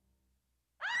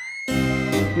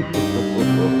Hello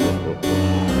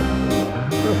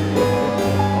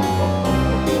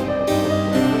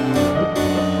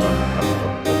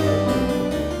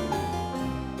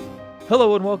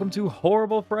and welcome to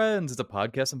Horrible Friends. It's a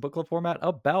podcast in book club format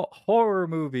about horror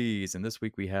movies. And this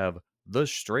week we have The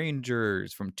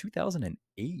Strangers from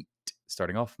 2008.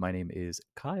 Starting off, my name is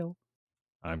Kyle.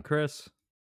 I'm Chris.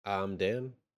 I'm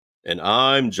Dan. And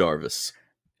I'm Jarvis.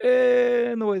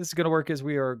 And the way this is going to work is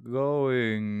we are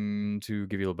going to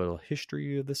give you a little bit of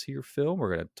history of this here film.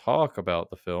 We're going to talk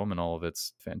about the film and all of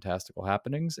its fantastical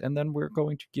happenings. And then we're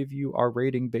going to give you our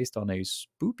rating based on a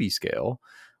spoopy scale,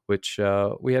 which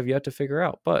we have yet to figure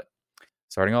out. But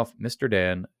starting off, Mr.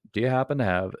 Dan, do you happen to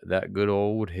have that good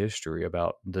old history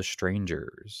about The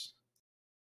Strangers?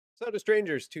 So The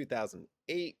Strangers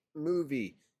 2008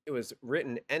 movie. It was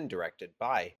written and directed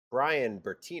by Brian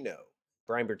Bertino.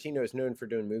 Brian Bertino is known for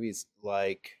doing movies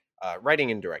like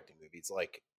writing and directing movies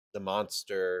like The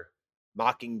Monster,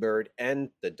 Mockingbird,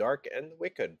 and The Dark and the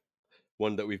Wicked.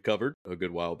 One that we've covered a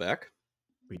good while back.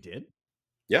 We did?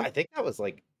 Yeah. I think that was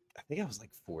like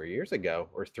 4 years ago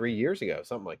or 3 years ago,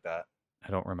 something like that.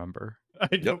 I don't remember.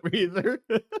 I don't either.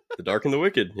 The Dark and the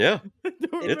Wicked. Yeah. I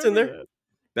don't It's in there. remember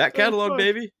Back Sounds catalog, fun.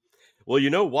 baby. Well, you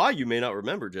know why you may not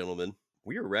remember, gentlemen.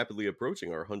 We are rapidly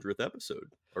approaching our 100th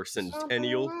episode, our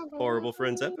centennial Horrible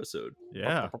Friends episode. that.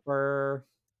 Yeah.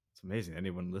 It's amazing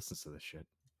anyone listens to this shit.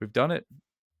 We've done it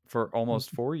for almost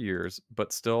 4 years,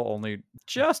 but still only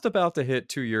just about to hit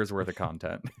 2 years worth of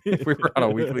content. If we were on a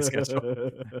weekly schedule.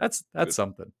 That's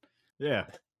something. Yeah,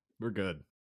 we're good.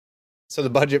 So the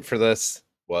budget for this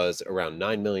was around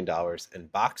 $9 million,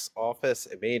 and box office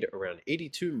it made around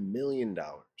 $82 million.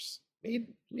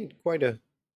 Made quite a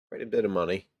bit of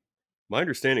money. My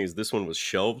understanding is this one was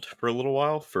shelved for a little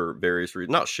while for various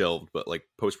reasons. Not shelved, but like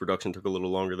post-production took a little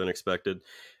longer than expected.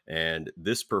 And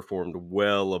this performed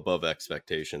well above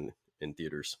expectation in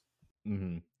theaters.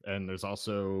 Mm-hmm. And there's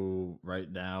also,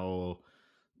 right now,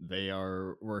 they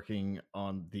are working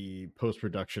on the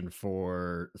post-production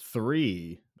for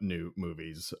 3 new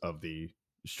movies of the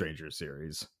Stranger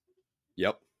series.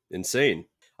 Yep. Insane.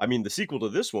 I mean, the sequel to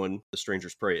this one, The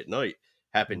Strangers Prey at Night,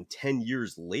 happened 10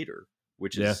 years later,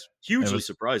 which Yeah. is hugely was-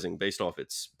 surprising based off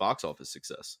its box office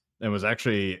success. It was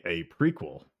actually a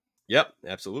prequel. Yep,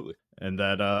 absolutely. And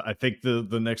that I think the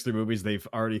next 3 movies, they've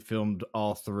already filmed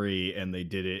all 3, and they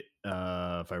did it,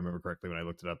 if I remember correctly when I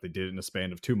looked it up, they did it in a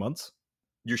span of 2 months.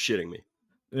 You're shitting me.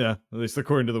 Yeah, at least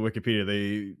according to the Wikipedia,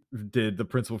 they did the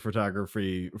principal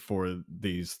photography for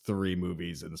these 3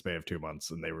 movies in the span of 2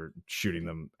 months, and they were shooting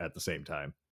them at the same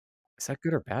time. Is that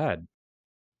good or bad?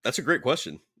 That's a great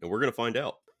question, and we're going to find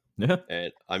out. Yeah.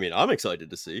 And I mean, I'm excited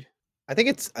to see. I think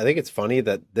it's funny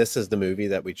that this is the movie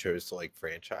that we chose to like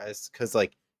franchise, because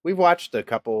like we've watched a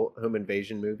couple home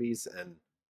invasion movies, and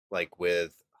like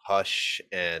with Hush,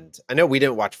 and I know we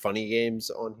didn't watch Funny Games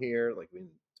on here, like we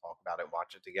didn't talk about it and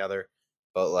watch it together,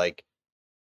 but like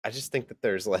I just think that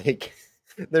there's like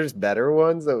there's better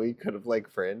ones that we could have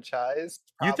like franchised.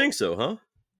 You think so, huh?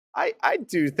 I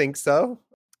do think so.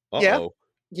 Uh-oh.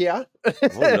 Yeah.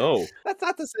 Oh no. That's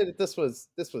not to say that this was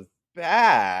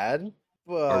bad,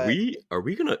 but Are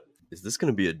we gonna is this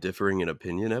gonna be a differing in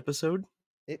opinion episode?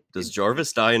 Does it-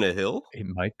 Jarvis die in a hill? It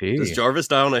might be. Does Jarvis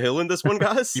die on a hill in this one,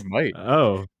 guys? He might.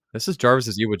 Oh, This is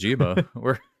Jarvis's Iwo Jima.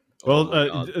 We're well,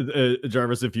 Oh my God.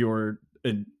 Jarvis, if you were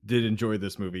did enjoy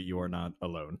this movie, you are not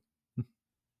alone.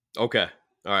 Okay.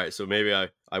 All right, so maybe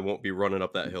I won't be running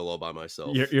up that hill all by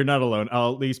myself. You're not alone.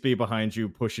 I'll at least be behind you,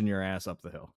 pushing your ass up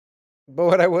the hill. But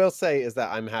what I will say is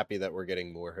that I'm happy that we're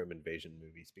getting more home invasion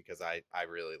movies, because I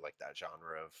really like that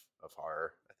genre of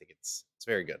horror. I think it's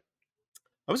very good.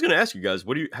 I was going to ask you guys,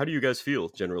 how do you guys feel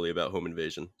generally about home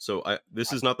invasion? So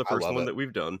this is not the I first love one it. that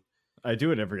we've done. I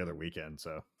do it every other weekend,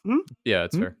 so yeah,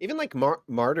 it's Hmm? fair. Even like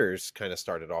Martyrs kind of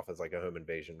started off as like a home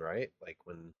invasion, right? Like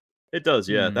when It does,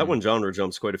 yeah. That Hmm. one genre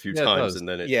jumps quite a few Yeah, it times, does. and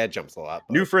then it it jumps a lot.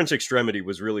 New but- French Extremity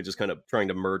was really just kind of trying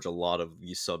to merge a lot of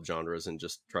these subgenres and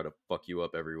just try to fuck you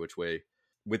up every which way.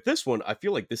 With this one, I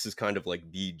feel like this is kind of like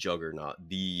the juggernaut,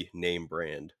 the name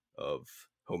brand of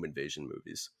home invasion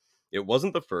movies. It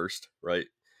wasn't the first, right?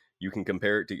 You can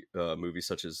compare it to movies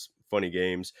such as Funny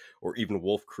Games or even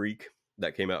Wolf Creek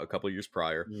that came out a couple years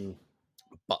prior. Mm.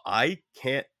 But I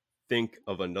can't think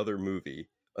of another movie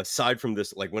aside from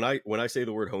this. Like when I say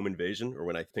the word home invasion, or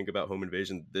when I think about home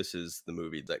invasion, this is the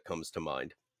movie that comes to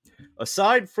mind.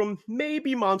 Aside from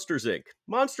maybe Monsters Inc.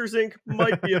 Monsters Inc.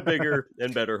 might be a bigger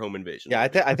and better home invasion. Yeah,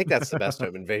 I think that's the best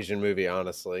home invasion movie,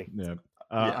 honestly. yeah.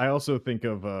 Yeah. I also think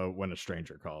of When a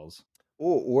Stranger Calls. Ooh,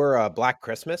 or Black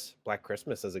Christmas. Black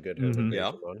Christmas is a good home Mhm. invasion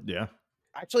Yeah. one. Yeah.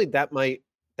 Actually, that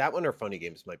one or Funny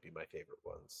Games might be my favorite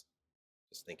ones.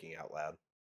 Just thinking out loud.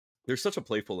 There's such a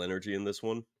playful energy in this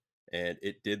one, and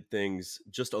it did things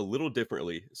just a little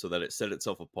differently so that it set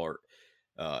itself apart.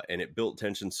 And it built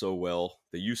tension so well.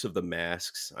 The use of the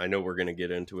masks, I know we're going to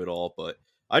get into it all, but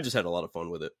I just had a lot of fun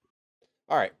with it.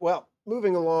 All right. Well,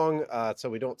 moving along, so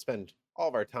we don't spend all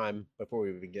of our time before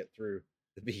we even get through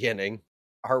the beginning.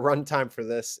 Our runtime for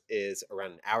this is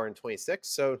around an hour and 26.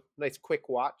 So nice quick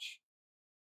watch.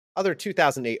 Other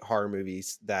 2008 horror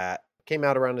movies that came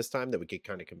out around this time that we could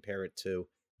kind of compare it to.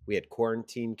 We had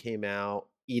Quarantine came out,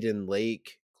 Eden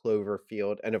Lake,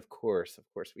 Cloverfield, and of course,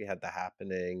 we had The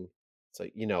Happening. So,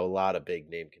 a lot of big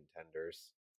name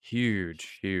contenders.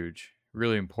 Huge,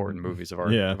 really important movies of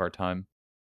our Yeah. of our time.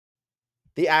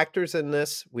 The actors in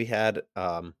this, we had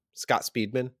Scott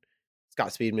Speedman. Scott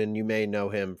Speedman, you may know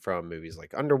him from movies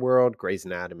like Underworld, Grey's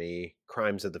Anatomy,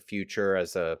 Crimes of the Future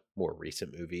as a more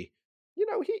recent movie.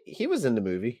 He was in the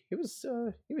movie. He was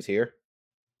here.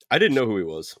 I didn't know who he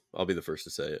was. I'll be the first to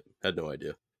say it. Had no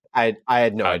idea. I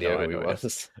had no I idea know, who I he know, yeah.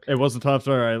 was. It wasn't top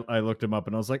story. I looked him up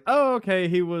and I was like, oh, okay,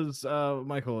 he was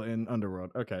Michael in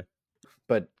Underworld. Okay.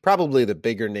 But probably the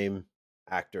bigger name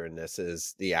actor in this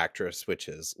is the actress, which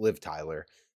is Liv Tyler.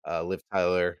 Liv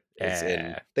Tyler is in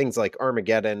Yeah. things like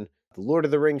Armageddon, the Lord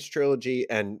of the Rings trilogy,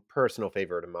 and personal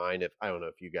favorite of mine. I don't know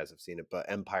if you guys have seen it, but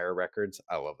Empire Records.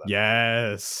 I love that.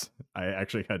 Yes. I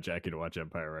actually had Jackie to watch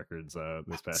Empire Records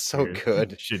this past So year.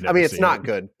 good. She'd I never mean, it's seen not it.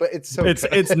 good, but it's so it's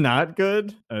good. it's not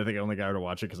good. I think I only got her to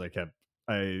watch it because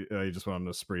I just went on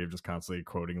a spree of just constantly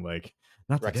quoting like,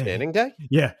 not Rex today. Manning Day.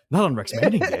 Yeah, not on Rex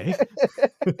Manning Day.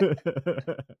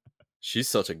 She's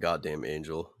such a goddamn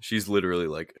angel. She's literally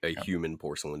like a human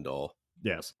porcelain doll.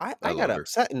 Yes. I I got love her.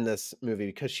 upset in this movie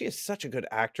because she is such a good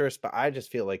actress, but I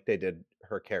just feel like they did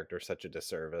her character such a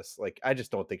disservice. Like, I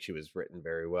just don't think she was written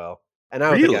very well. And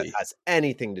I don't think Really? that has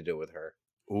anything to do with her.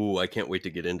 Ooh, I can't wait to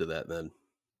get into that then.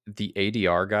 The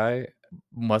ADR guy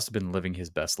must have been living his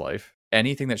best life.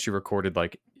 Anything that she recorded,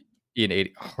 like in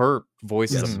 80, her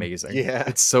voice Yes. is amazing. Yeah.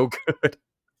 It's so good.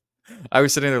 I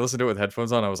was sitting there listening to it with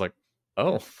headphones on. I was like,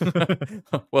 oh,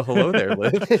 well, hello there,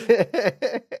 Liv.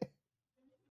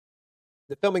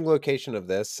 The filming location of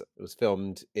this was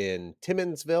filmed in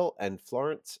Timmonsville and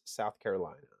Florence, South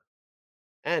Carolina.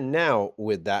 And now,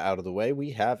 with that out of the way,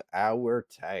 we have our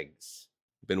tags.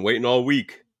 Been waiting all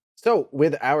week. So,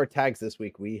 with our tags this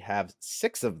week, we have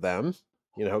 6 of them,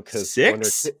 because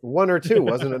Six? one or two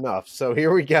wasn't enough. So,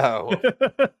 here we go.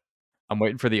 I'm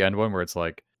waiting for the end one where it's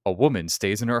like a woman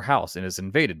stays in her house and is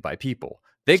invaded by people.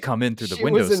 They come in through the She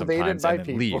windows was invaded sometimes by and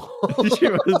then leave. people. She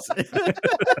was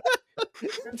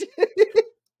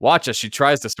Watch as she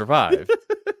tries to survive.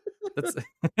 That's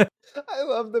I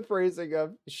love the phrasing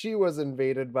of "she was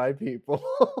invaded by people,"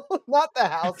 not the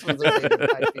house was invaded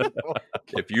by people.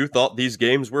 If you thought these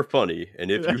games were funny, and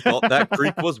if you thought that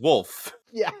creek was wolf,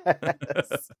 Yes.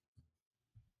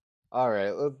 All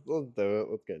right, let's do it.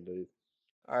 Let's get into these.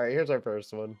 All right, here's our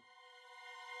first one.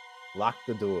 Lock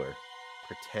the door.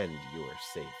 Pretend you are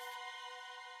safe.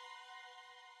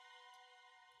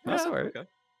 That's all right. okay.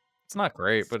 It's not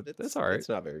great, but it's all right. It's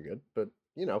not very good, but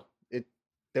it.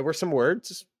 There were some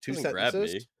words, 2 Something grabbed me.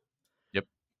 sentences. Yep.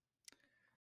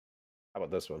 How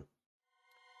about this one?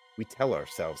 We tell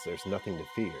ourselves there's nothing to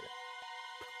fear.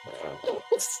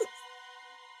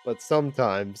 But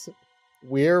sometimes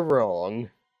we're wrong.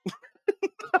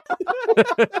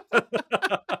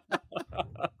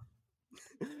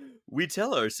 We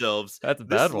tell ourselves That's a this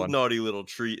bad little one. naughty little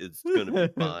treat is gonna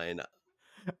be fine.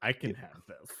 I can have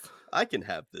this. I can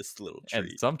have this little And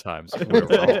treat. sometimes We're we're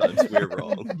wrong. Sometimes we're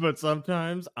wrong. But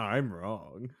sometimes I'm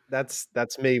wrong. That's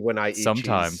me when I eat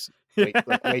Sometimes. cheese.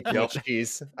 Wait to eat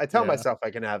cheese. I tell Yeah. myself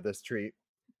I can have this treat.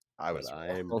 I was But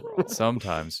I'm wrong. wrong.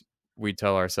 Sometimes we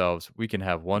tell ourselves we can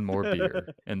have one more beer,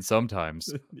 and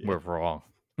sometimes Yeah. we're wrong.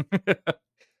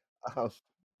 Um,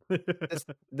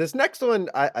 this next one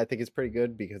I think is pretty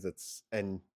good because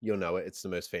and you'll know it's the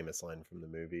most famous line from the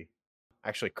movie.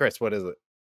 Actually, Chris, what is it?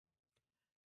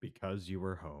 Because you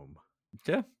were home.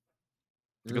 Yeah,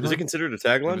 Is it considered a it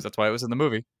tagline? was- that's why it was in the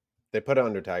movie. They put it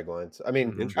under taglines. I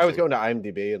mean, Mhm. I was Interesting. going to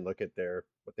IMDb and look at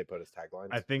what they put as taglines.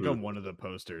 I think on one of the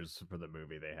posters for the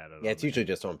movie they had it. Yeah, on it's there. usually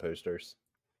just on posters.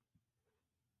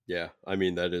 Yeah, I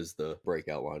mean that is the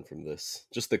breakout line from this.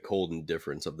 Just the cold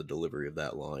indifference of the delivery of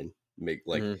that line make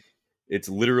like Mhm. it's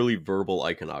literally verbal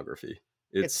iconography.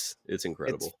 It's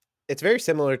incredible. It's very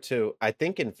similar to, I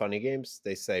think in Funny Games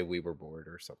they say we were bored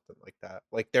or something like that.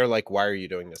 Like they're like, why are you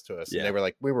doing this to us? And Yeah. they were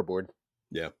like, we were bored.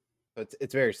 Yeah. So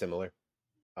it's very similar.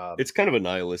 It's kind of a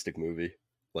nihilistic movie.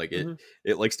 Like Mhm.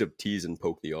 it likes to tease and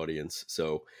poke the audience.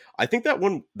 So I think that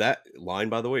line,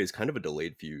 by the way, is kind of a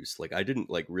delayed fuse. Like I didn't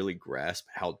like really grasp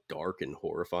how dark and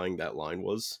horrifying that line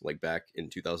was, like back in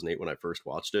 2008 when I first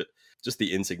watched it. Just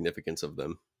the insignificance of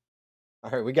them.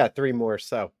 All right, we got 3 more.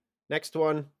 So, next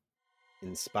one,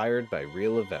 inspired by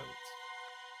real events.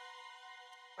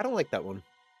 I don't like that one.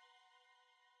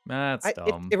 That's I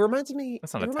dumb. it reminds me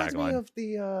That's not it a reminds me tagline. of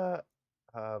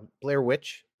the Blair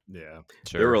Witch. Yeah.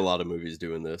 There were a Sure. lot of movies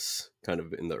doing this kind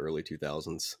of in the early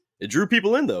 2000s. It drew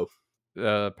people in though.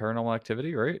 Paranormal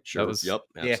Activity, right? Sure. That was Yep.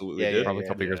 Yeah, Absolutely yeah, did. probably a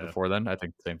couple years Yeah. before then. I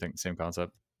think same thing, same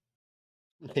concept.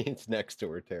 Things next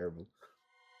to are terrible.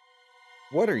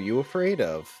 What are you afraid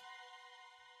of?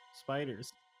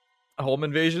 Spiders. Home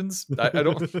invasions? I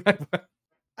don't.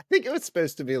 I think it was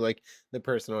supposed to be like the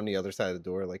person on the other side of the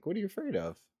door, like, "What are you afraid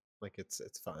of?" Like, it's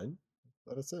fine.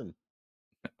 Let us in.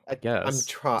 I'm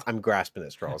guess. I'm grasping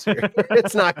at straws here.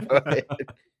 It's not good.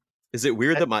 Is it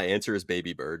weird that my answer is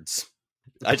baby birds?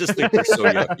 I just think they're so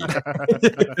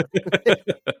yucky.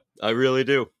 I really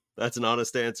do. That's an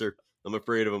honest answer. I'm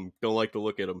afraid of them. Don't like to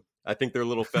look at them. I think their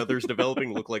little feathers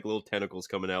developing look like little tentacles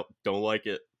coming out. Don't like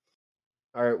it.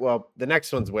 All right, well, the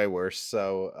next one's way worse.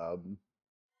 So,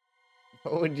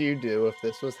 what would you do if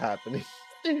this was happening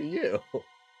to you?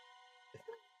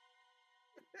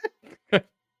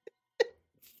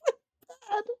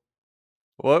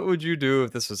 What would you do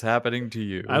if this was happening to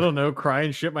you? I don't know. Cry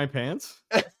and shit my pants.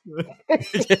 I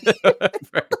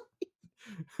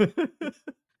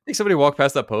think somebody walked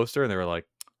past that poster and they were like,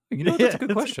 "You know, that's a good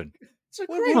Yeah. question." It's a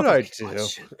What great would I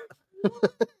question.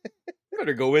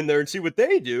 Better go in there and see what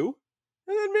they do,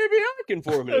 and then maybe I can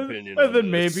form an opinion. And on then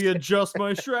this. maybe adjust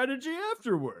my strategy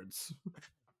afterwards.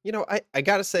 You know, I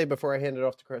gotta say before I hand it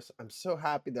off to Chris, I'm so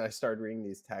happy that I started reading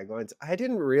these taglines. I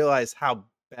didn't realize how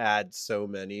bad so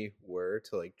many were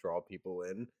to like draw people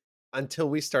in until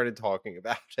we started talking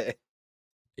about it.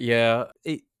 Yeah,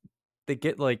 they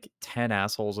get like 10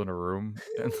 assholes in a room,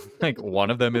 and like one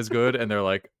of them is good, and they're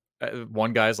like,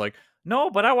 one guy's like, "No,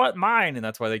 but I want mine," and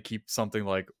that's why they keep something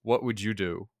like, "What would you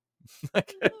do?"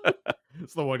 Like,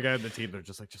 It's the one guy in the team. They're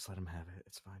just like, just let him have it.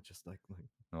 It's fine. Just like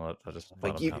no, I just let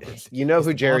Like them have it. you know He's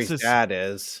who the Jerry's boss's- dad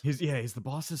is. he's the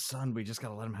boss's son. We just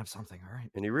gotta let him have something. All right.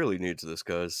 And he really needs this,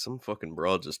 guys. Some fucking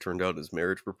broad just turned out his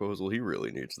marriage proposal. He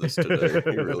really needs this today.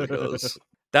 He really does.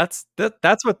 That's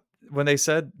what when they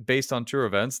said based on true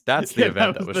events. That's the Yeah,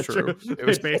 event that was the true. truth. It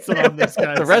was They based it on this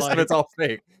guy's The rest of life. it's all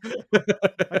fake.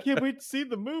 I can't wait to see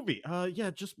the movie.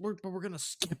 Yeah, but we're gonna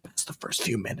skip past the first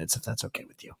few minutes if that's okay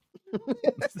with you.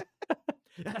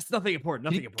 That's nothing important.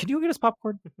 Nothing important. Can you get us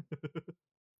popcorn?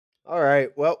 All right.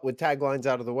 Well, with taglines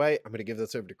out of the way, I'm going to give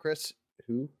this over to Chris,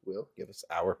 who will give us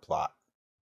our plot.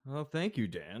 Well, thank you,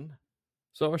 Dan.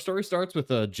 So our story starts with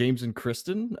James and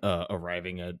Kristen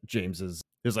arriving at James's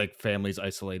his like family's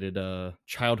isolated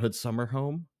childhood summer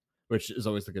home, which is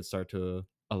always a good start to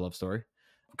a love story.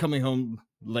 Coming home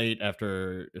late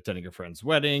after attending a friend's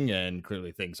wedding, and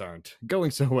clearly things aren't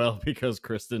going so well because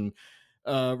Kristen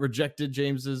rejected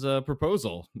James's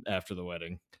proposal after the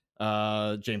wedding.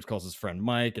 James calls his friend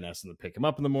Mike and asks him to pick him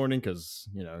up in the morning because,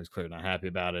 you know, he's clearly not happy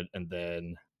about it. And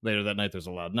then later that night, there's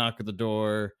a loud knock at the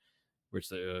door, which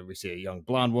we see a young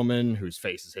blonde woman whose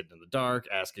face is hidden in the dark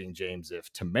asking James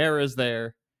if Tamara's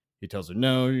there. He tells her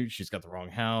no, she's got the wrong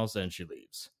house, and she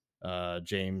leaves.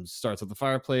 James starts at the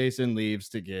fireplace and leaves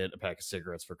to get a pack of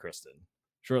cigarettes for Kristen.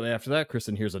 Shortly after that,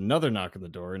 Kristen hears another knock on the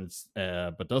door, and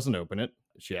but doesn't open it.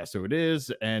 She asks who it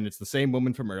is, and it's the same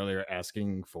woman from earlier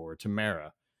asking for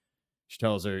Tamara. She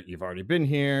tells her, "You've already been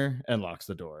here," and locks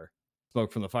the door.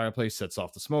 Smoke from the fireplace sets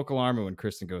off the smoke alarm, and when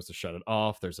Kristen goes to shut it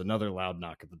off, there's another loud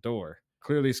knock at the door.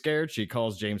 Clearly scared, she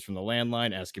calls James from the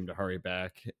landline, asking him to hurry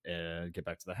back and get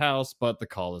back to the house, but the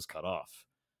call is cut off.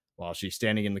 While she's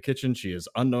standing in the kitchen, she is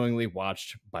unknowingly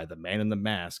watched by the man in the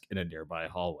mask in a nearby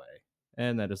hallway.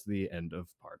 And that is the end of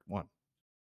part 1.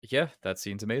 Yeah, that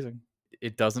scene's amazing.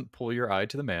 It doesn't pull your eye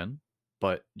to the man,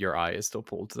 but your eye is still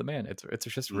pulled to the man. It's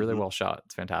just really well shot.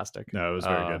 It's fantastic. No, it was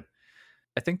very good.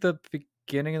 I think the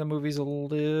beginning of the movie's a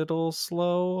little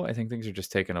slow. I think things are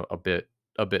just taking a bit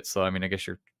slow. I mean, I guess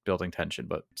you're building tension,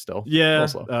 but still, a Yeah,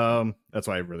 little slow. that's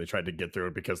why I really tried to get through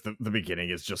it because the beginning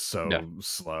is just so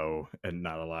slow and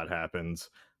not a lot happens.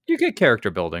 You get character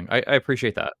building. I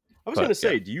appreciate that. I was But, going to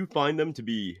say, yeah. do you find them to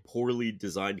be poorly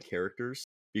designed characters?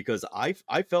 Because I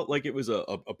felt like it was a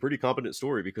pretty competent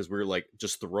story because we're like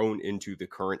just thrown into the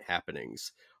current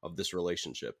happenings of this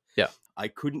relationship. Yeah. I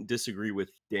couldn't disagree with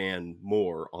Dan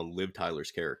more on Liv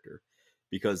Tyler's character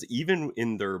because even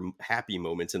in their happy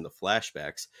moments in the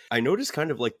flashbacks, I noticed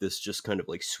kind of like this just kind of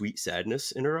like sweet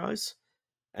sadness in her eyes.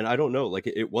 And I don't know, like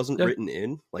it wasn't Yeah. written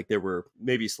in. Like there were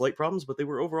maybe slight problems, but they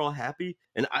were overall happy.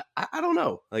 And I don't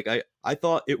know. Like I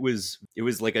thought it was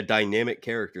like a dynamic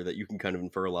character that you can kind of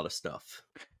infer a lot of stuff.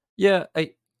 Yeah,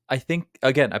 I think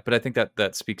again, but I think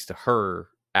that speaks to her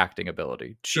acting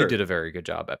ability. She Sure. did a very good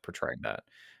job at portraying that.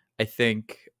 I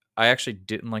think I actually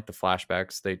didn't like the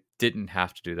flashbacks. They didn't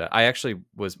have to do that. I actually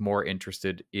was more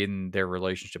interested in their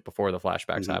relationship before the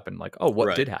flashbacks Mhm. happened. Like, oh, what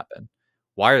Right. did happen?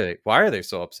 Why are they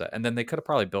so upset? And then they could have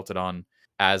probably built it on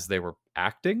as they were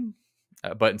acting,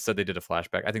 but instead they did a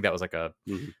flashback. I think that was like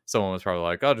Mhm. someone was probably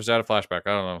like, oh, just add a flashback.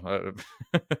 I don't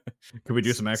know. Could we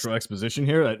do some actual exposition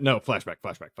here? No, flashback.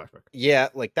 Yeah,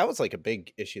 like that was like a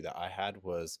big issue that I had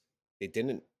was they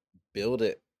didn't build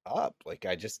it up. Like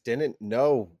I just didn't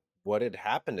know what had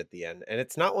happened at the end. And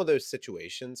it's not one of those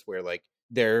situations where like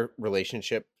their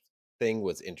relationship thing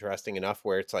was interesting enough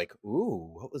where it's like,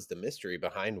 ooh, what was the mystery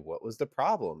behind what was the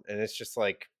problem? And it's just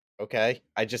like, okay,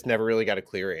 I just never really got a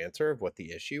clear answer of what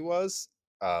the issue was,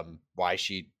 why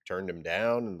she turned him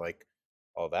down and like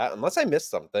all that, unless I missed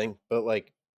something. But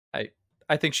like,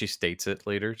 I think she states it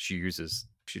later. She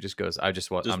just goes, I'm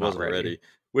Just not wasn't ready.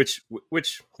 Which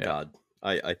Yeah. God,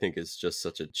 I think is just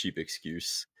such a cheap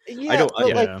excuse. yeah, don't-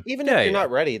 but like yeah. even Yeah, if you're yeah. not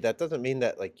ready, that doesn't mean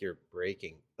that like you're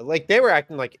breaking. Like they were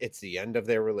acting like it's the end of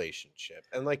their relationship,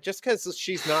 and like just because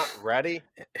she's not ready,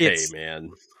 Hey It's man.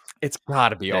 it's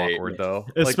gotta be Hey, awkward though.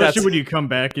 Especially when you come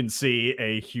back and see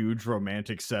a huge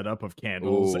romantic setup of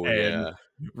candles Oh and yeah.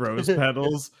 rose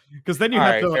petals, because then you All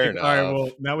have right, to fair like, all right, enough. well,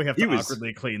 now we have He to was-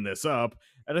 awkwardly clean this up.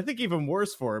 And I think even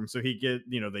worse for him, so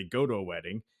they go to a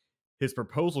wedding. His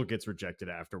proposal gets rejected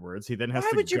afterwards. He then has Why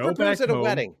to would you go propose back at a home.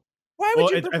 wedding? Why Well,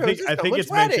 would you I propose think at it's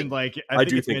someone's mentioned wedding? like I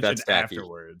do it's think mentioned that's tacky.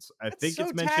 afterwards. I That's think so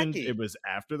it's mentioned tacky. it was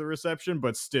after the reception,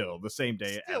 but still the same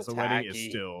day Still as the wedding is tacky.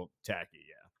 still tacky.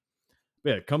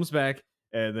 Yeah, it comes back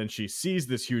and then she sees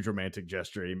this huge romantic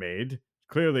gesture he made.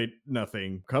 Clearly,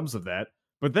 nothing comes of that.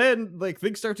 But then, like,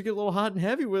 things start to get a little hot and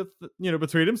heavy with,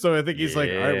 between him. So I think he's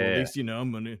like, all right, well, at Yeah. least,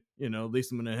 I'm gonna, at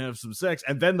least I'm gonna have some sex.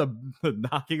 And then the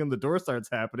knocking on the door starts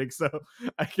happening. So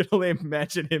I can only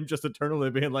imagine him just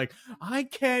eternally being like, I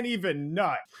can't even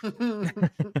nut.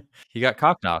 He got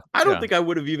cock knocked. I don't Yeah. think I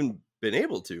would have even been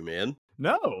able to, man.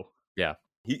 No.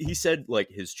 He said like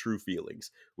his true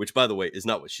feelings, which by the way is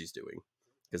not what she's doing,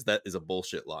 because that is a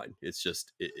bullshit line. It's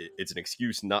just it's an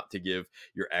excuse not to give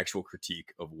your actual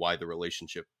critique of why the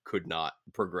relationship could not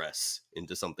progress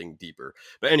into something deeper.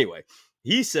 But anyway,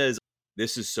 he says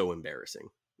this is so embarrassing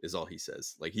is all he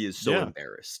says. Like he is so Yeah.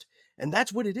 embarrassed, and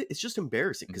that's what it is. It's just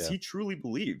embarrassing because Yeah. he truly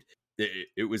believed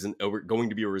it was going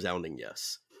to be a resounding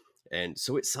yes, and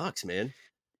so it sucks, man.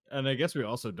 And I guess we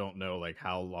also don't know like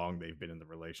how long they've been in the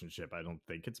relationship. I don't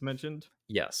think it's mentioned.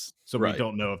 Yes. So Right. we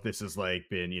don't know if this has like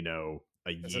been, a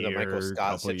Is year, it a Michael Scott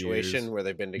couple situation years. where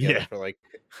they've been together Yeah. for like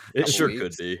It couple sure weeks?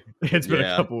 could be. It's been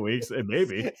Yeah. a couple weeks, and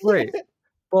maybe Right.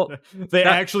 Well, they that-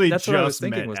 actually that's what I was just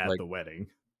thinking met was, at like- the wedding.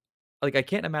 like I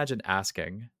can't imagine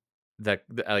asking that,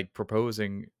 like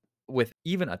proposing with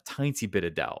even a tiny bit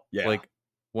of doubt. Yeah. Like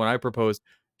when I proposed,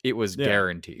 it was Yeah.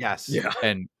 guaranteed. Yes. Yeah.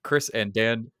 And Chris and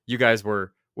Dan, you guys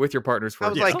were with your partners for I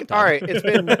was some like, time. all right,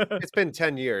 it's been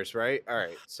 10 years, right? All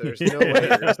right. So there's no way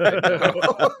you're gonna say no.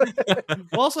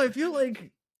 Well, also, I feel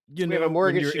like We have a when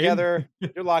mortgage you're in- together.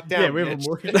 You're locked down. Yeah, we have a bitch.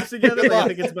 mortgage together. Good Like, I luck.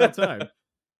 think it's about time.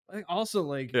 Like, also,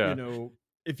 like, Yeah.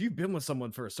 if you've been with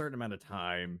someone for a certain amount of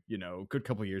time, good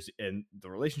couple years, and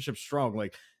the relationship's strong,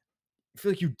 like, I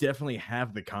feel like you definitely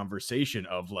have the conversation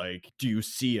of like, do you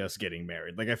see us getting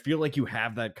married? Like, I feel like you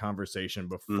have that conversation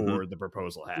before the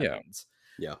proposal Yeah. happens.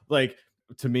 Yeah. Like,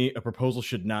 to me, a proposal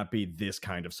should not be this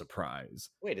kind of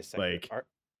surprise. Wait a second. Like-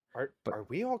 Are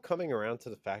we all coming around to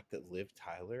the fact that Liv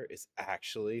Tyler is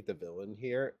actually the villain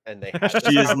here, and they had this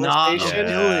She is not a conversation?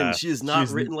 Yeah. villain. She is not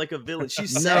She's- written like a villain.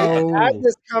 She's They sad. had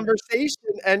this conversation,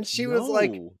 and she was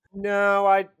like, No.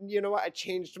 "No, you know what? I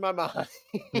changed my mind."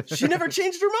 She never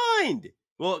changed her mind.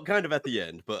 Well, kind of at the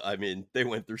end, but I mean, they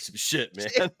went through some shit,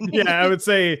 man. Yeah, I would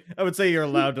say you're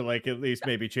allowed to like at least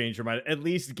maybe change your mind. At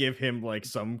least give him like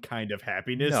some kind of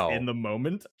happiness No. in the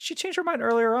moment. She changed her mind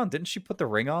earlier on. Didn't she put the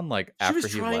ring on like She after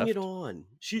was he trying left? it on.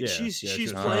 Yeah, She's she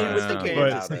was playing with the thinking game.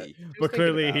 about it. But thinking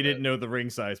clearly he about didn't it. know the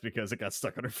ring size because it got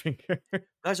stuck on her finger.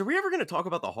 Guys, are we ever going to talk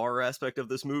about the horror aspect of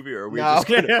this movie, or are we No. just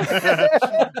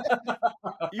gonna...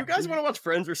 You guys want to watch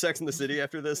Friends or Sex in the City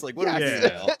after this? Like, what are we Yes.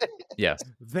 doing now? Yes.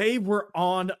 They were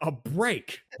on a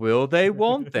break. Will they?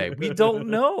 Won't they? We don't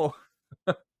know.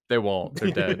 They won't.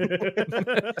 They're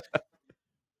dead.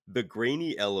 The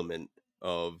grainy element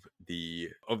of the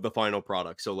final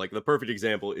product. So like the perfect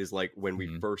example is like when we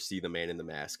Mhm. first see the man in the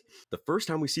mask. The first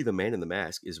time we see the man in the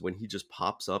mask is when he just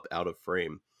pops up out of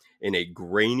frame in a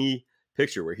grainy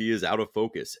picture where he is out of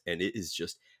focus, and it is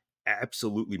just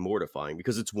absolutely mortifying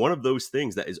because it's one of those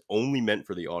things that is only meant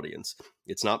for the audience.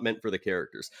 It's not meant for the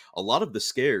characters. A lot of the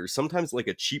scares, sometimes like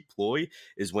a cheap ploy,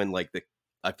 is when like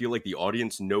I feel like the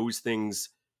audience knows things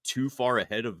too far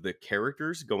ahead of the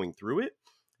characters going through it,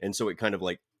 and so it kind of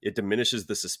like it diminishes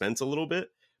the suspense a little bit.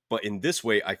 But in this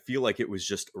way, I feel like it was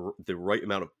just the right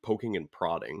amount of poking and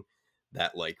prodding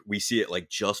that like we see it like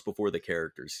just before the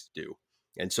characters do.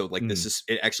 And so like this is,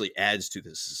 it actually adds to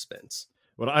the suspense.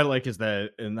 What I like is that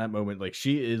in that moment, like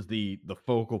she is the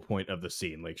focal point of the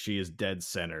scene. Like she is dead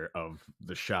center of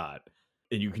the shot.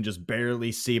 And you can just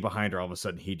barely see behind her. All of a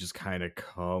sudden, he just kind of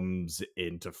comes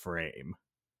into frame.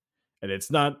 And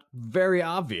it's not very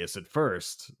obvious at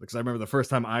first. Because I remember the first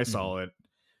time I saw it,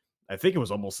 I think it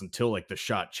was almost until like the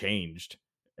shot changed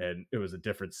and it was a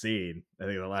different scene. I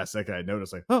think the last second I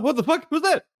noticed, like, oh, what the fuck was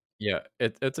that? Yeah,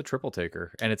 it's a triple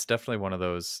taker, and it's definitely one of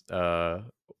those.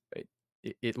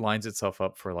 It lines itself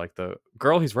up for like the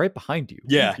girl. He's right behind you.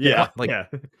 Like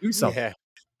do something. Yeah.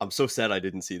 I'm so sad I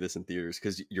didn't see this in theaters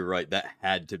because you're right. That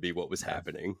had to be what was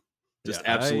happening. Just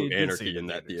absolute anarchy in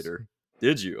that theater.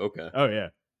 Did you? Okay. Oh yeah.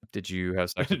 Did you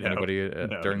have sex with anybody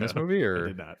during this movie, or I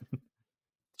did not?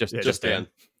 Just Dan?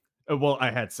 Well,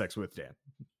 I had sex with Dan.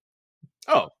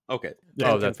 Oh, okay.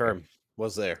 Yeah, that's confirmed.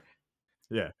 Was there?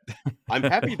 Yeah. I'm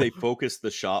happy they focused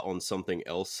the shot on something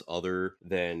else other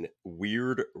than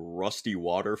weird rusty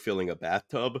water filling a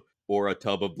bathtub or a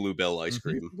tub of Bluebell ice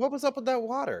cream. What was up with that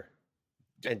water?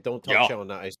 And don't talk shit on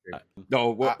that ice cream. No,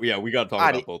 we got to talk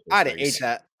about both those I'd things.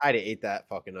 have ate that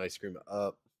fucking ice cream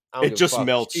up. It just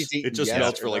melts. It just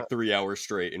melts for like 3 hours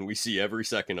straight, and we see every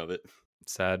second of it.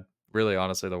 Sad. Really,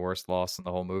 honestly, the worst loss in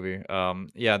the whole movie.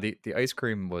 Yeah, the ice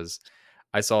cream was.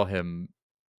 I saw him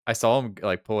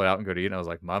like pull it out and go to eat, and I was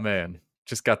like, my man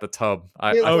just got the tub.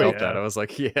 I felt that. I was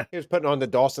like, yeah. He was putting on the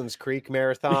Dawson's Creek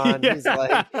marathon. He's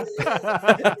like,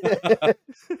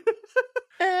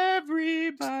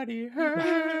 everybody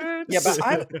hurts. Yeah,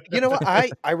 but you know what?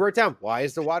 I wrote down, why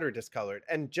is the water discolored?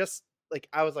 And just like,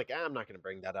 I was like, I'm not going to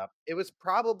bring that up. It was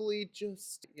probably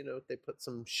just, they put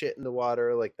some shit in the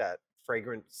water, like that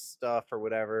fragrance stuff or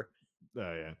whatever.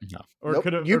 Oh yeah. No. Or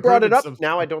nope. You brought it up.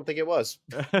 Now I don't think it was.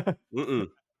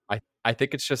 I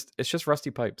think it's just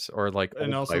rusty pipes or like,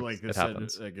 and also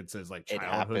pipes. like it says like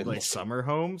childhood like summer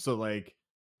home, so like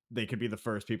they could be the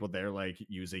first people there like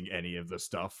using any of the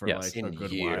stuff for like a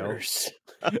good while.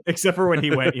 Except for when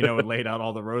he went, and laid out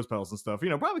all the rose petals and stuff.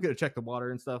 Probably could have checked the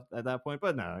water and stuff at that point,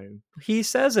 but no. He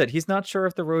says it. He's not sure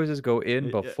if the roses go in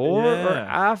before or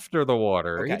after the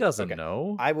water. Okay, he doesn't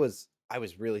know. I was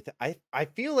really I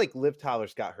feel like Liv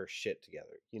Tyler's got her shit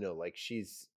together. Like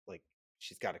she's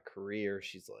got a career.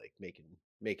 She's like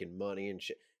making money and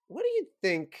shit. What do you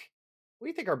think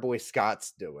our boy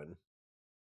Scott's doing?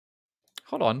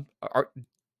 Hold on.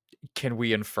 Can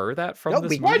we infer that from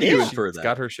this? Why do you infer that?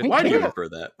 Got her shit Why do you infer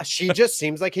that? She just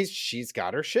seems like she's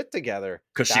got her shit together.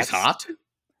 Because she's hot?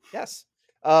 Yes.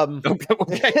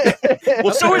 Okay.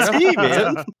 Well, so is he,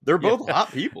 man. They're both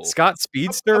hot people. Scott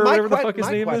Speedster, whatever the fuck his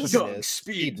name is.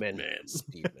 Speedman.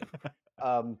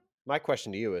 My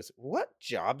question to you is, what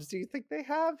jobs do you think they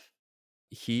have?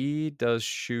 He does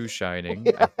shoe shining,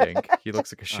 I think. He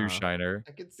looks like a shoe shiner.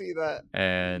 I can see that.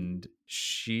 And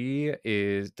she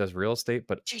does real estate,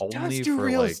 but she only does do for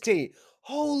real like estate.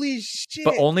 Holy shit.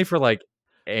 But only for like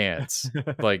ants.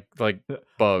 like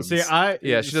bugs. She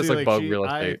does like bug real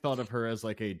estate. I thought of her as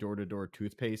like a door-to-door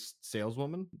toothpaste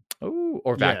saleswoman. Oh,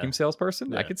 or vacuum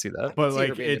salesperson. I could see that. But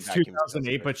like it's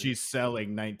 2008, but she's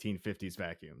selling 1950s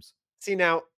vacuums. See,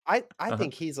 now I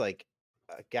think he's like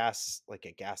a gas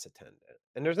attendant,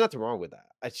 and there's nothing wrong with that.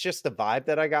 It's just the vibe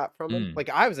that I got from him. Like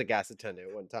I was a gas attendant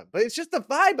at one time, but it's just the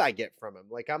vibe I get from him.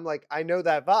 Like I'm like, I know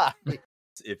that vibe.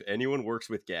 If anyone works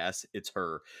with gas, it's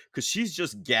her, because she's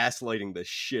just gaslighting the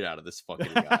shit out of this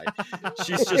fucking guy.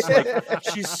 She's just like,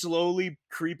 she's slowly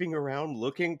creeping around,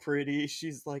 looking pretty.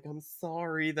 She's like, I'm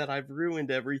sorry that I've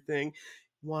ruined everything.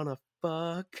 Wanna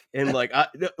fuck? And like,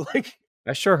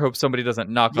 I sure hope somebody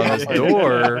doesn't knock on his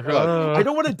door. I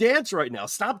don't want to dance right now.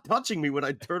 Stop touching me when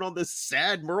I turn on this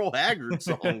sad Merle Haggard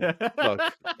song.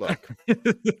 Look.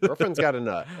 Girlfriend's got a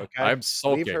nut, okay? I'm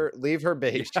sulking. Leave her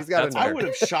be. She's got a nut. I would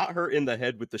have shot her in the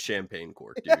head with the champagne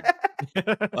cork, dude.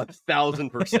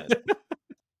 1,000%.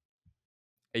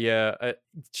 Yeah,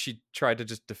 she tried to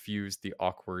just diffuse the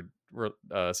awkward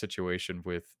situation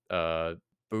with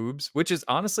boobs, which is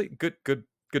honestly good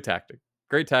tactic.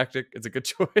 Great tactic. It's a good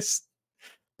choice.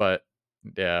 But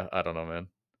yeah, I don't know, man.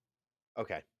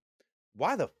 Okay.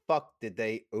 Why the fuck did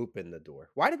they open the door?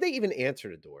 Why did they even answer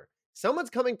the door? Someone's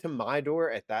coming to my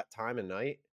door at that time of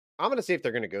night. I'm going to see if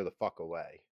they're going to go the fuck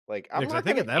away. Like, I'm 'cause I not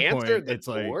think going at that to answer point, the it's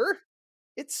like door.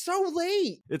 It's so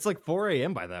late. it's like 4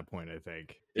 a.m. by that point, I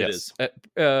think. It Yes.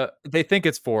 is. They think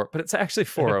it's 4, but it's actually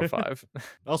 4:05.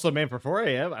 Also, man, for 4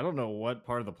 a.m., I don't know what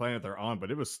part of the planet they're on,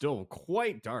 but it was still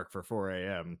quite dark for 4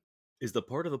 a.m. Is the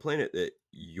part of the planet that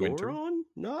you're Winter? on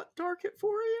not dark at 4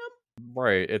 a.m.?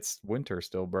 Right, it's winter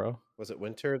still, bro. Was it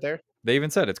winter there? They even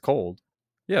said it's cold.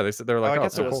 Yeah, they said they're Oh, like, I "Oh,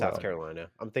 guess it's it so was cold South out." Carolina.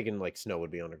 I'm thinking like snow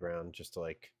would be on the ground just to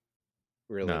like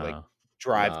really like Nah.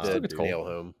 drive Nah, the Still gets cold. nail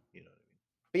home. You know what I mean?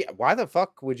 But yeah, why the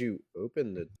fuck would you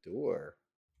open the door?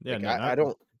 Yeah, Like, no, I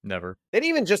don't. Never. They didn't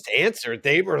even just answer.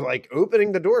 They were like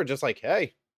opening the door, just like,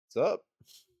 "Hey, what's up?"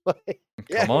 Like,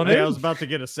 yeah, Come on Hey, I in. was about to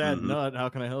get a sad Mhm. nut. How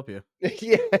can I help you?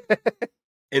 yeah.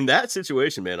 In that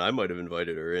situation, man, I might have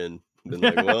invited her in. Been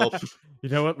like, well, you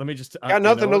know what? Let me just Got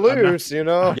nothing to lose, you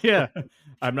know. Yeah,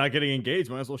 I'm not getting engaged.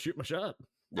 Might as well shoot my shot.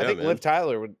 I yeah, think man. Liv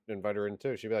Tyler would invite her in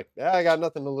too. She'd be like, "Yeah, I got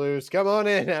nothing to lose. Come on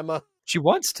in, Emma." She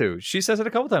wants to. She says it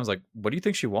a couple times, like, "What do you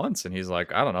think she wants?" And he's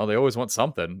like, "I don't know. They always want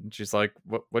something." And she's like,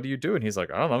 "What do you do?" And he's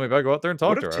like, "I don't know. Maybe I go out there and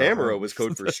talk What to if her." I don't Tamara know." was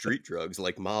code for street drugs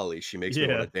like Molly? She makes me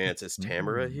Yeah. want to dance. Is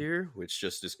Tamara Mm. here? Which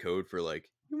just is code for like,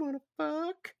 you want to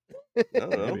fuck? I don't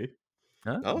know. Maybe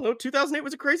I Huh? don't know. 2008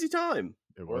 was a crazy time.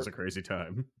 it was a crazy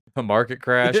time. The market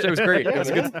crashed. It was great. It Yeah, was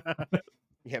a good. man.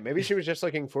 Yeah, maybe she was just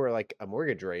looking for like a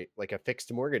mortgage rate, like a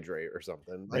fixed mortgage rate or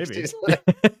something. Like, Maybe. she's like,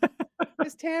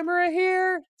 is Tamara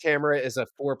here? Tamara is a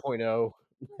 4.0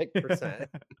 like percent.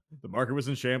 The market was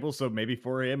in shambles, so maybe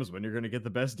 4 a.m. is when you're going to get the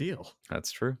best deal.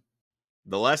 That's true.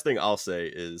 The last thing I'll say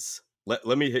is let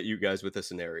me hit you guys with a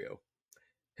scenario.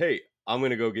 Hey, I'm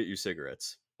gonna go get you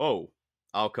cigarettes. Oh,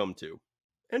 I'll come too.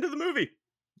 End of the movie.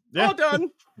 Yeah. All done.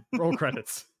 Roll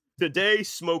credits. Today,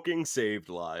 smoking saved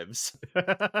lives.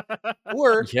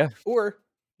 Or Yeah.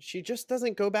 she just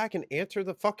doesn't go back and answer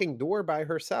the fucking door by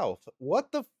herself.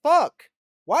 What the fuck?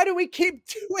 Why do we keep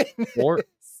doing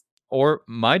this? Or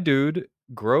my dude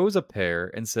grows a pair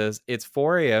and says, "It's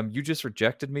 4 a.m. You just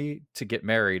rejected me to get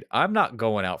married. I'm not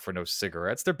going out for no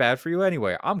cigarettes. They're bad for you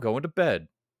anyway. I'm going to bed."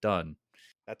 Done.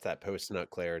 That's that post nut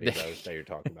clarity that you're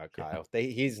talking about, Kyle.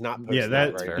 He's not post Yeah,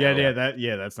 nut that. right Yeah, now.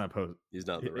 yeah, that's not post. He's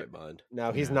not in the right mind.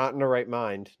 No, he's Yeah. not in the right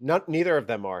mind. Neither of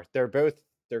them are. They're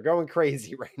going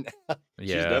crazy right now.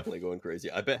 She's Yeah. definitely going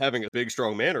crazy. I bet having a big,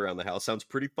 strong man around the house sounds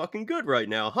pretty fucking good right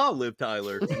now, huh, Liv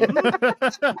Tyler?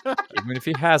 Even if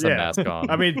he has a Yeah. mask on.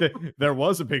 I mean, there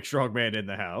was a big strong man in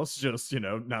the house, just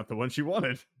not the one she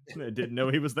wanted. I didn't know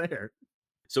he was there.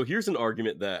 So here's an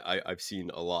argument that I've seen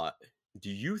a lot. Do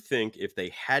you think if they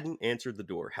hadn't answered the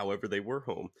door, however they were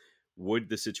home, would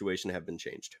the situation have been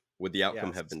changed? Would the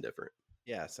outcome have Yes. been different?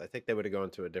 Yes, I think they would have gone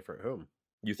to a different home.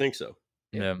 You think so?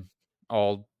 Yeah.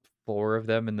 All 4 of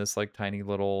them in this like tiny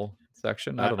little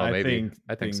section. I don't know. Maybe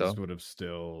I think things so. would have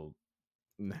still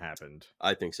happened.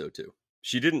 I think so too.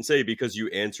 She didn't say because you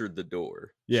answered the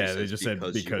door. She Yeah, they says just said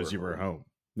because you were home.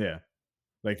 Yeah.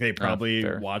 Like they probably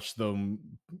fair. watched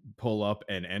them pull up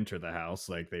and enter the house.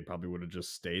 Like they probably would have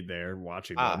just stayed there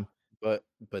watching Ah, them.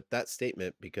 But that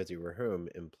statement, because you were home,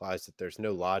 implies that there's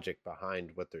no logic behind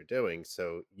what they're doing.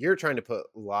 So you're trying to put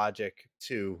logic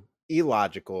to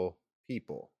illogical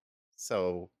people.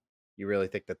 So you really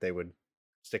think that they would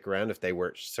stick around if they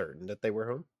weren't certain that they were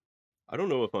home? I don't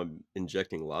know if I'm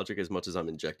injecting logic as much as I'm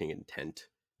injecting intent.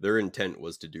 Their intent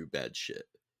was to do bad shit.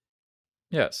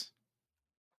 Yes.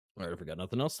 All right, if we got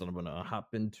nothing else, then I'm gonna hop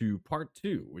into part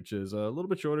 2, which is a little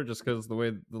bit shorter, just because the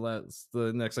way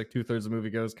the next like 2/3 of the movie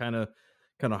goes, kind of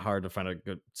hard to find a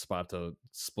good spot to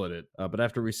split it. But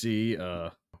after we see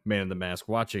Man in the Mask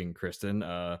watching Kristen,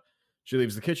 she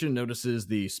leaves the kitchen, notices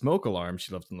the smoke alarm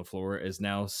she left on the floor is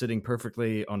now sitting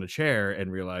perfectly on a chair,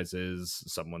 and realizes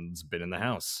someone's been in the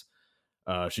house.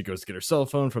 She goes to get her cell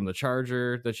phone from the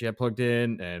charger that she had plugged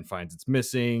in and finds it's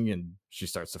missing, and she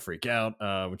starts to freak out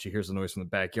when she hears a noise from the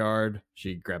backyard.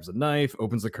 She grabs a knife,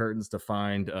 opens the curtains to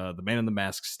find the Man in the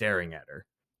Mask staring at her.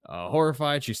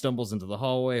 Horrified, she stumbles into the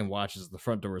hallway and watches as the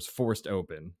front door is forced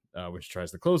open. When she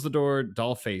tries to close the door,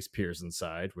 Dollface peers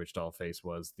inside, which Dollface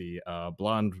was the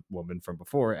blonde woman from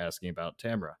before asking about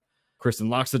Tamara. Kristen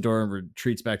locks the door and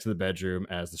retreats back to the bedroom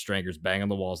as the strangers bang on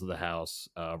the walls of the house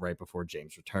right before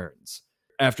James returns.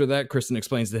 After that, Kristen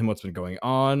explains to him what's been going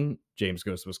on. James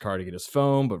goes to his car to get his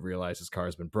phone, but realizes his car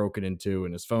has been broken into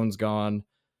and his phone's gone.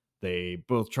 They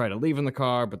both try to leave in the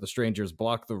car, but the strangers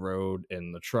block the road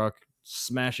and the truck,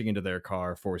 smashing into their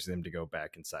car, forcing them to go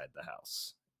back inside the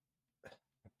house.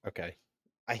 Okay.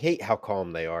 I hate how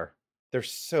calm they are. They're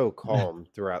so calm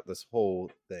throughout this whole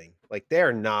thing. Like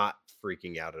they're not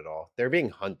freaking out at all. They're being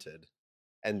hunted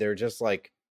and they're just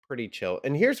like pretty chill.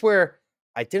 And here's where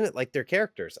I didn't like their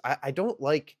characters. I don't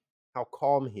like how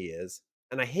calm he is.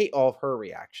 And I hate all of her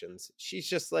reactions. She's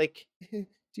just like, "Do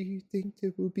you think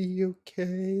it will be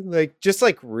okay?" Like, just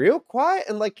like real quiet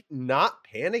and like not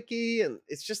panicky. And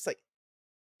it's just like,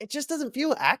 it just doesn't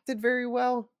feel acted very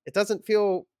well. It doesn't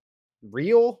feel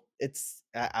real.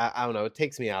 I don't know. It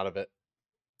takes me out of it.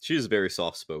 She is very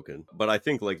soft spoken, but I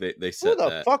think like they Who set the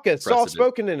that fuck is precedent. soft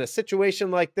spoken in a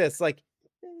situation like this? Like,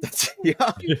 That's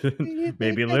yeah.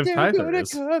 Maybe Liv Tyler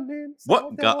is.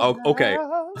 What? Oh, okay.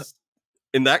 House?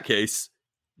 In that case,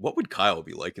 what would Kyle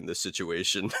be like in this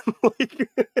situation? Like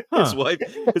Huh.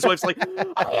 his wife's like,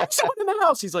 I have someone in the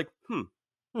house. He's like,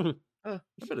 I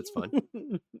bet it's fine.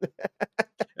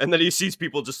 And then he sees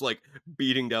people just like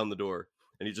beating down the door,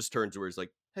 and he just turns to her. He's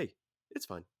like, hey, it's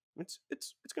fine. It's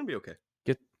gonna be okay.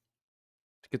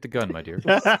 Get the gun, my dear.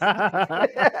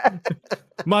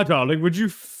 My darling, would you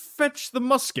fetch the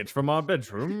musket from our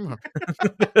bedroom?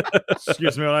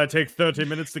 Excuse me while I take 30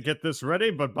 minutes to get this ready,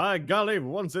 but by golly,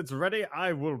 once it's ready,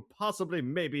 I will possibly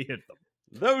maybe hit them.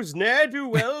 Those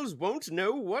ne'er-do-wells won't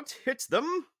know what hits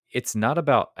them. It's not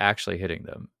about actually hitting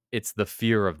them. It's the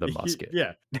fear of the musket.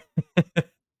 Yeah.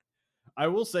 I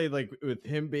will say, like, with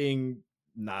him being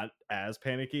not as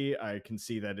panicky, I can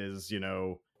see that is,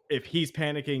 if he's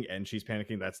panicking and she's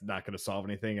panicking, that's not going to solve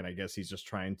anything. And I guess he's just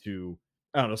trying to,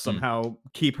 I don't know, somehow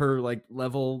keep her like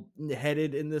level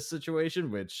headed in this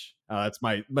situation, which that's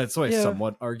my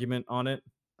somewhat argument on it.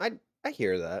 I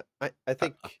hear that. I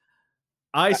think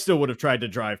I still would have tried to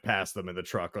drive past them in the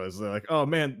truck. I was like, oh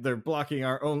man, they're blocking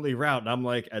our only route. And I'm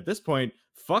like, at this point,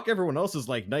 fuck everyone else's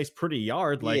like nice, pretty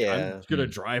yard. Like, I'm just going to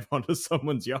drive onto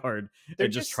someone's yard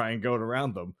and just try and go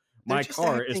around them. My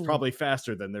car is probably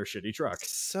faster than their shitty truck.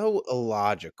 So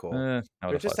illogical.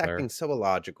 They're just acting so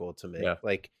illogical to me. Yeah.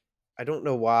 Like, I don't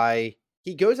know why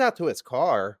he goes out to his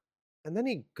car and then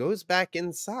he goes back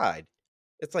inside.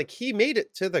 It's like he made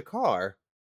it to the car,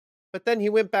 but then he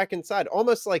went back inside.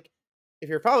 Almost like, if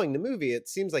you're following the movie, it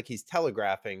seems like he's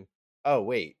telegraphing, oh,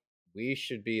 wait, we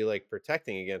should be like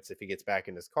protecting against if he gets back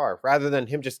in his car, rather than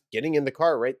him just getting in the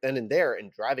car right then and there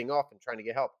and driving off and trying to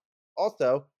get help.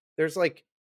 Also, there's like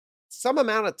some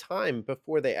amount of time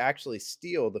before they actually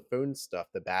steal the phone stuff,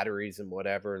 the batteries and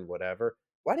whatever.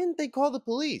 Why didn't they call the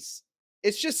police?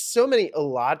 It's just so many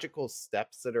illogical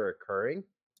steps that are occurring.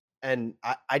 And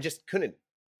I just couldn't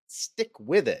stick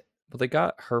with it. Well, they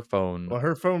got her phone. Well,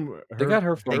 her phone. They got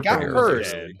her phone. They got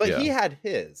hers, dead. but he had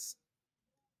his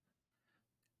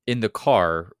in the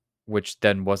car, which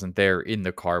then wasn't there in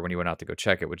the car when he went out to go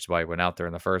check it, which is why he went out there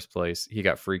in the first place. He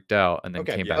got freaked out and then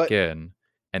came back in.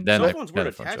 And then cell phones weren't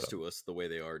attached to us the way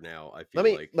they are now. I feel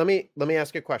let me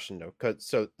ask you a question though, because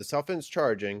so the cell phone's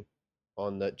charging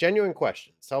on the genuine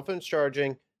question. Cell phone's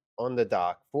charging on the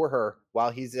dock for her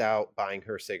while he's out buying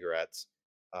her cigarettes,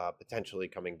 potentially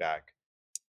coming back,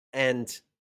 and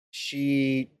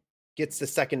she gets the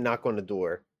second knock on the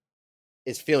door.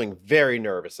 Is feeling very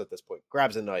nervous at this point.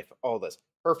 Grabs a knife. All this.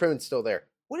 Her phone's still there.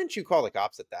 Wouldn't you call the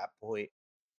cops at that point?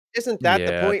 Isn't that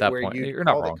the point where you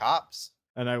call the cops?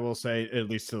 And I will say, at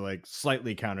least to like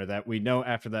slightly counter that, we know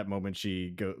after that moment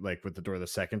she go like with the door the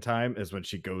second time is when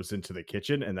she goes into the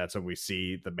kitchen, and that's when we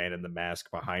see the man in the mask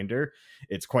behind her.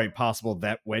 It's quite possible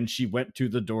that when she went to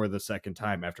the door the second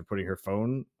time after putting her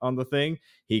phone on the thing,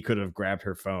 he could have grabbed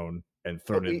her phone and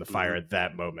thrown it in the fire at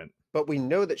that moment. But we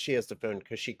know that she has the phone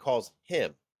because she calls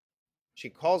him. She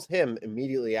calls him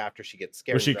immediately after she gets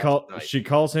scared. Well, she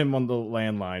calls him on the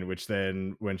landline, which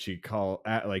then when she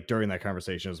like during that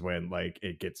conversation is when like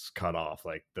it gets cut off,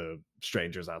 like the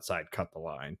strangers outside cut the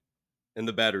line. And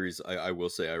the batteries, I will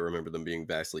say, I remember them being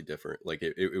vastly different. Like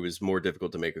it was more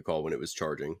difficult to make a call when it was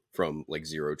charging from like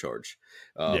zero charge.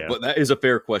 But that is a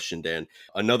fair question, Dan.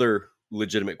 Another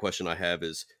legitimate question I have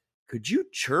is, could you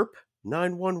chirp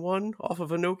 911 off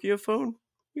of a Nokia phone?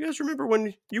 You guys remember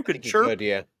when you could chirp? Could,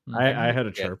 yeah. I had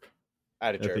a chirp. I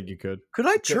had a chirp. I think you could. Could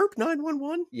I chirp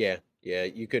 911? Yeah.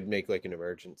 You could make like an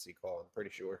emergency call. I'm pretty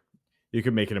sure you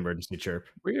could make an emergency chirp.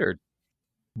 Weird.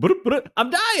 I'm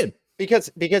dying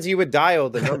because you would dial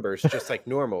the numbers just like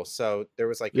normal. So there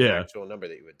was like an actual number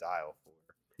that you would dial for.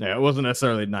 Yeah, it wasn't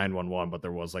necessarily 911, but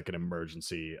there was like an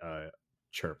emergency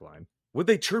chirp line. Would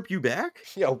they chirp you back?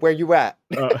 Yo, where you at?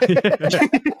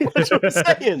 That's what I'm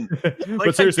saying. Like,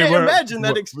 but seriously, I can't imagine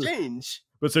that exchange.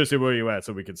 But seriously, where are you at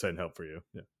so we can send help for you?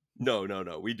 Yeah.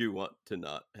 No. We do want to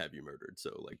not have you murdered.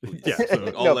 So, like, please. Yeah.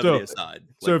 So, all levity aside.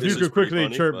 So, if you could quickly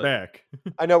chirp back.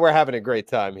 I know we're having a great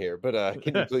time here, but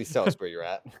can you please tell us where you're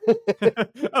at?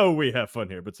 Oh, we have fun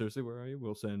here. But seriously, where are you?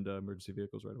 We'll send emergency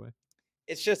vehicles right away.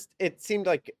 It's just, it seemed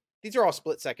like these are all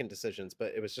split-second decisions,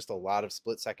 but it was just a lot of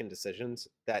split-second decisions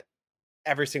that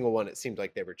every single one, it seemed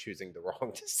like they were choosing the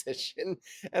wrong decision.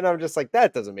 And I'm just like,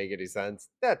 that doesn't make any sense.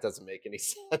 That doesn't make any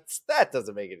sense. That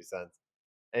doesn't make any sense.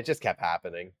 And it just kept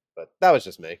happening. But that was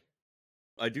just me.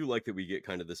 I do like that we get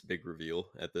kind of this big reveal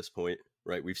at this point,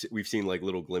 right? We've seen like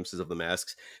little glimpses of the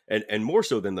masks, and more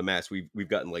so than the mask, we've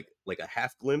gotten like a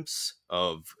half glimpse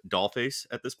of Dollface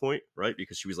at this point, right?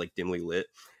 Because she was like dimly lit,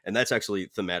 and that's actually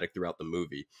thematic throughout the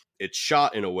movie. It's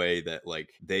shot in a way that like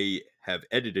they have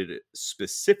edited it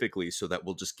specifically so that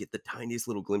we'll just get the tiniest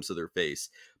little glimpse of their face,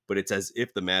 but it's as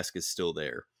if the mask is still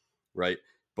there, right?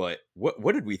 But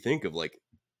what did we think of like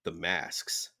the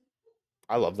masks?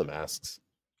 I love the masks.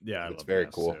 Yeah, It's very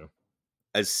cool. Too.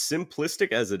 As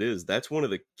simplistic as it is, that's one of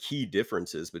the key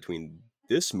differences between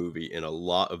this movie and a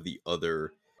lot of the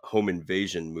other home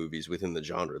invasion movies within the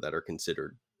genre that are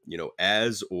considered,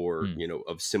 as or,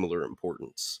 of similar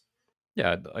importance.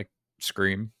 Yeah, like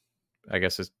Scream, I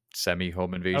guess is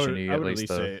semi-home invasion-y, I would at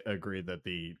least. agree that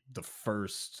the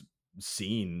first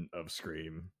scene of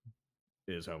Scream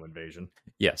is home invasion.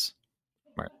 Yes.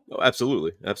 Right. Oh,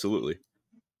 absolutely. Absolutely.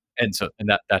 And so, and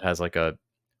that has like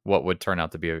what would turn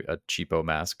out to be a cheapo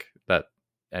mask that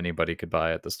anybody could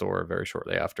buy at the store very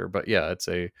shortly after. But yeah,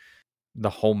 the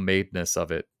homemadeness of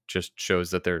it just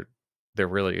shows that they're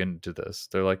really into this.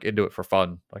 They're like into it for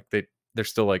fun. Like they're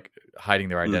still like hiding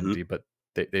their identity, but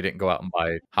they didn't go out and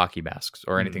buy hockey masks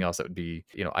or anything else that would be,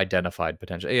 identified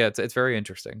potentially. Yeah, it's very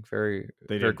interesting. They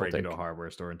didn't break into a hardware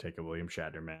store and take a William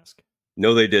Shatner mask.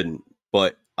 No, they didn't.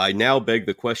 But I now beg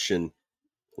the question,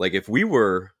 like if we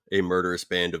were a murderous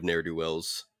band of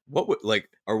ne'er-do-wells, what would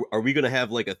are we gonna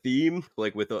have like a theme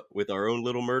like with our own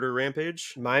little murder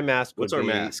rampage? My mask What's our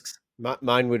masks?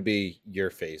 Mine would be your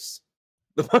face.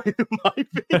 My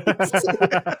face.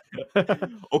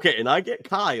 Okay, and I get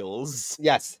Kyle's.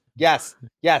 Yes.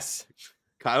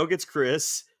 Kyle gets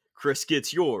Chris. Chris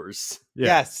gets yours. Yeah.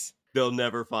 Yes. They'll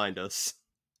never find us.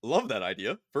 Love that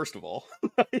idea, first of all.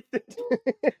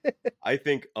 I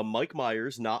think a Mike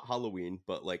Myers, not Halloween,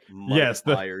 but like Mike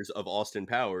Myers of Austin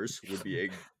Powers would be a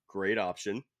great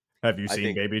option. Have you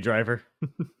seen Baby Driver?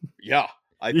 Yeah.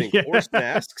 I think horse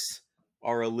masks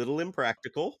are a little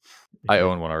impractical. I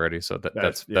own one already, so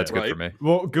that's good for me.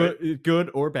 Well, good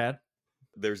or bad.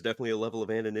 There's definitely a level of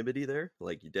anonymity there.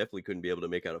 Like you definitely couldn't be able to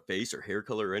make out a face or hair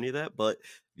color or any of that, but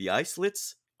the eye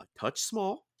slits, a touch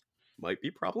small, might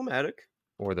be problematic.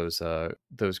 Or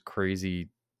those crazy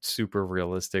super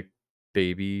realistic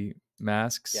baby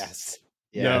masks. Yes.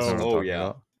 No. Oh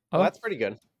yeah. Oh, that's pretty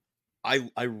good.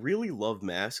 I really love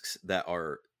masks that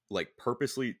are like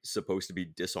purposely supposed to be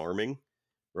disarming,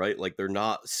 right? Like they're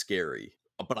not scary.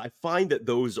 But I find that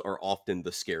those are often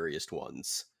the scariest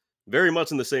ones. Very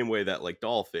much in the same way that like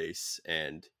Dollface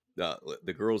and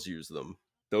the girls use them.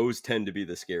 Those tend to be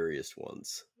the scariest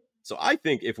ones. So I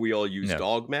think if we all use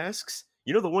dog masks,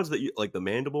 the ones that you like the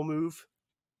mandible move,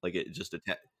 like it just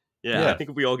attack. Yeah, I think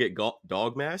if we all get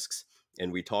dog masks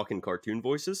and we talk in cartoon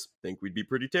voices, I think we'd be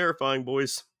pretty terrifying,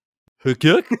 boys.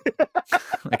 Yuck.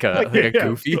 like a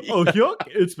Goofy. Oh, yuck!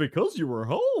 It's because you were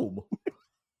home.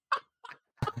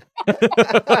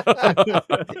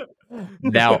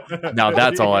 now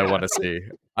that's all I want to see.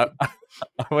 I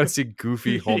want to see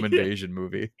Goofy home invasion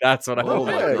movie. That's what I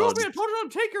want. I told you to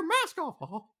take your mask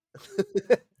off.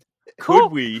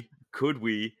 Could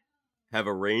we have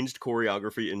arranged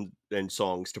choreography and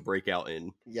songs to break out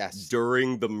in? Yes.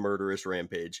 During the murderous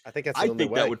rampage. I think that's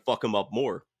that would fuck them up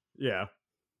more. Yeah.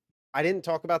 I didn't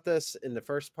talk about this in the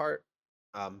first part,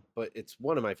 but it's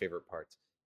one of my favorite parts.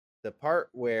 The part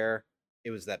where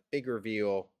it was that big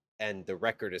reveal and the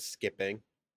record is skipping.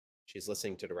 She's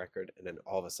listening to the record, and then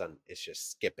all of a sudden it's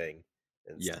just skipping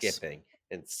and skipping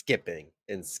and skipping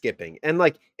and skipping. And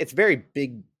like it's very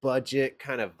big budget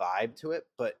kind of vibe to it,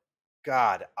 but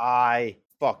God, I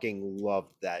fucking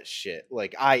loved that shit.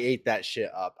 Like I ate that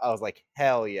shit up. I was like,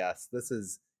 hell yes, this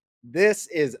is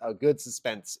a good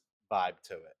suspense vibe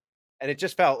to it. And it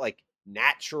just felt like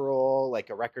natural,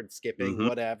 like a record skipping,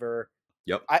 whatever.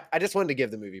 Yep. I just wanted to give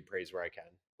the movie praise where I can.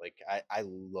 Like I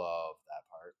love that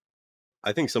part.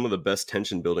 I think some of the best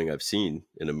tension building I've seen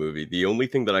in a movie. The only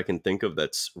thing that I can think of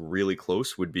that's really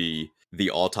close would be the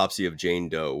autopsy of Jane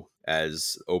Doe,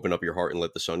 as Open Up Your Heart and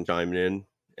Let the Sunshine In,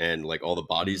 and like all the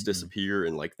bodies disappear,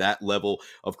 and like that level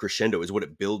of crescendo is what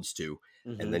it builds to.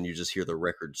 And then you just hear the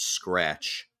record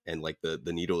scratch and like the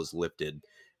needle is lifted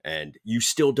and you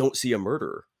still don't see a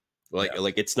murderer.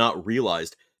 Like it's not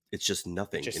realized. It's just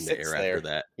nothing in the air after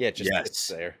that. Yeah, it just sits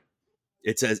there.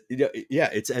 It's as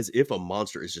if a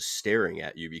monster is just staring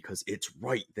at you because it's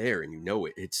right there and you know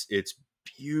it. It's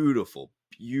beautiful,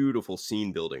 beautiful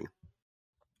scene building.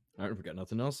 All right, if we got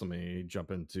nothing else, let me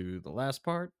jump into the last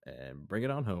part and bring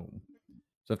it on home.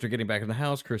 So after getting back in the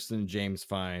house, Kristen and James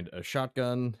find a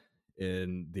shotgun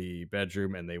in the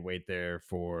bedroom, and they wait there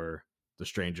for the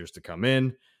strangers to come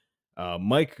in.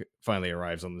 Mike finally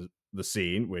arrives on the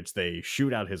scene, which they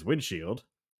shoot out his windshield.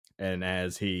 And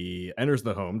as he enters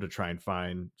the home to try and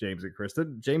find James and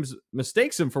Kristen, James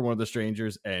mistakes him for one of the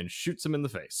strangers and shoots him in the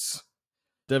face.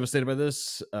 Devastated by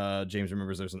this, James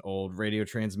remembers there's an old radio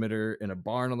transmitter in a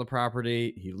barn on the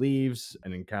property. He leaves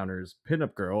and encounters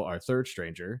Pinup Girl, our third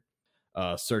stranger,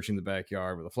 searching the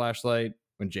backyard with a flashlight.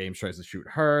 When James tries to shoot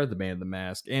her, the man in the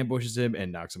mask ambushes him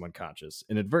and knocks him unconscious,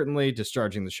 inadvertently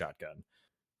discharging the shotgun.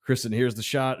 Kristen hears the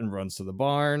shot and runs to the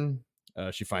barn.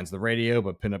 She finds the radio,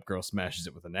 but Pinup Girl smashes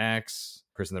it with an axe.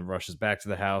 Kristen then rushes back to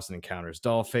the house and encounters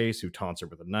Dollface, who taunts her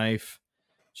with a knife.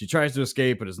 She tries to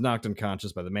escape, but is knocked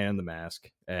unconscious by the man in the mask.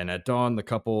 And at dawn, the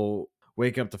couple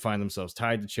wake up to find themselves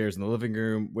tied to chairs in the living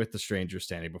room with the stranger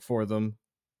standing before them.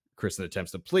 Kristen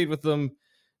attempts to plead with them,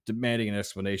 demanding an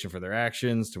explanation for their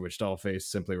actions, to which Dollface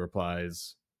simply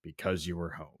replies, "Because you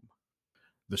were home."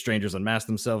 The strangers unmask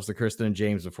themselves to Kristen and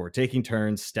James before taking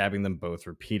turns, stabbing them both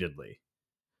repeatedly.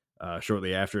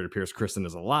 Shortly after, it appears Kristen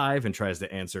is alive and tries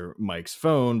to answer Mike's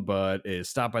phone, but is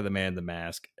stopped by the man in the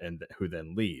mask, and who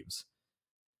then leaves.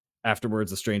 Afterwards,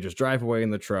 the strangers drive away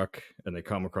in the truck, and they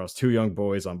come across two young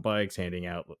boys on bikes handing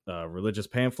out religious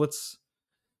pamphlets.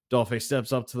 Dollface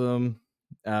steps up to them,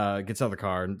 gets out of the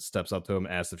car, and steps up to him,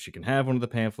 asks if she can have one of the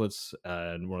pamphlets.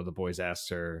 And one of the boys asks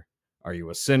her, "Are you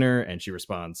a sinner?" And she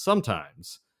responds,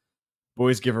 "Sometimes."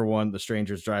 Boys give her one. The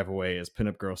strangers drive away as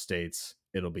Pinup Girl states,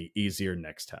 "It'll be easier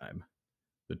next time."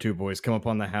 The two boys come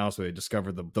upon the house where they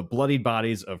discover the bloodied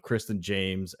bodies of Kristen,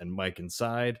 James, and Mike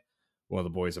inside. One of the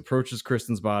boys approaches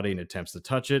Kristen's body and attempts to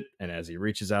touch it, and as he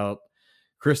reaches out,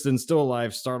 Kristen, still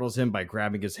alive, startles him by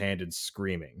grabbing his hand and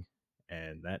screaming.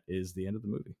 And that is the end of the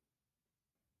movie.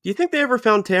 Do you think they ever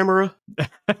found Tamara?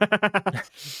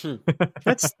 That's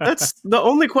the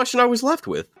only question I was left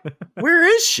with. Where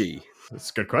is she?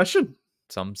 That's a good question.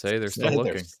 Some say they're still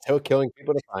looking. They're still killing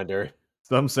people to find her.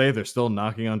 Some say they're still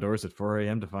knocking on doors at 4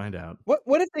 a.m. to find out. What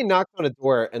if they knocked on a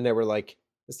door and they were like,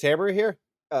 "Is Tamara here?"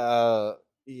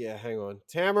 Yeah, hang on,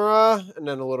 Tamara, and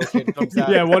then a little kid comes out.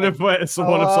 Yeah, what if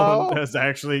someone has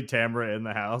actually Tamara in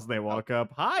the house and they walk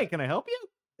up, "Hi, can I help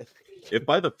you?" If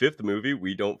by the 5th movie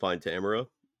we don't find Tamara,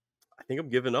 I think I'm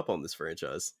giving up on this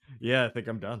franchise. Yeah, I think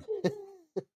I'm done.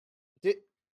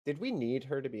 Did we need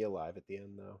her to be alive at the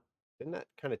end though? Didn't that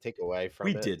kind of take away from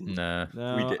We it? didn't. Nah.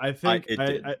 No, We did. I think it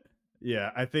did.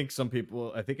 I think some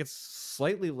people. I think it's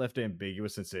slightly left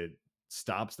ambiguous since it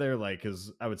stops there. Like,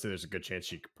 because I would say there's a good chance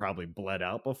she probably bled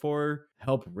out before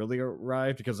help really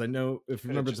arrived. Because I know if you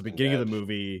remember at the beginning of the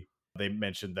movie, they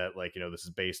mentioned that this is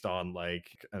based on like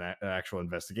an actual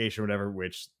investigation or whatever,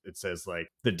 which it says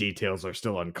like the details are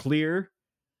still unclear.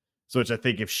 So, which I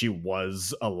think if she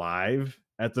was alive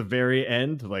at the very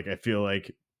end, like I feel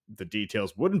like the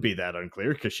details wouldn't be that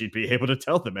unclear because she'd be able to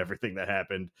tell them everything that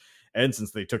happened. And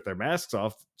since they took their masks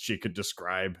off, she could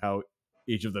describe how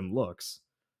each of them looks.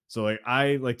 So like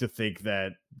I like to think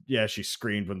that, yeah, she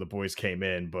screamed when the boys came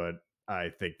in, but I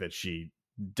think that she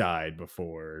died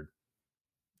before,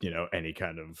 any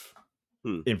kind of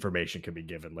information could be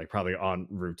given. Like probably en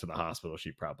route to the hospital,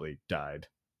 she probably died.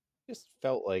 Just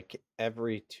felt like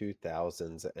every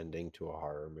 2000s ending to a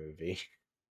horror movie.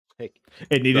 Like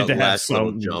it needed to have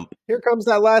some jump. Here comes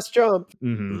that last jump.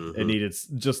 It needed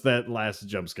just that last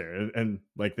jump scare, and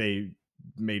like they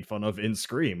made fun of in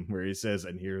Scream, where he says,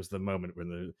 "And here's the moment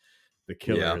when the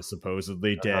killer is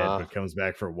supposedly dead, but comes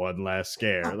back for one last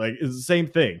scare." Like it's the same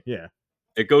thing. Yeah,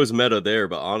 it goes meta there,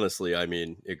 but honestly, I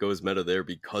mean, it goes meta there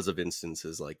because of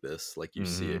instances like this. Like you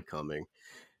see it coming.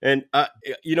 And,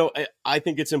 I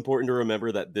think it's important to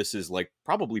remember that this is like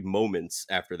probably moments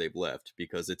after they've left,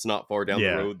 because it's not far down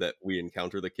the road that we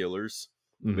encounter the killers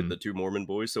with the two Mormon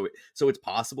boys. So it's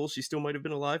possible she still might have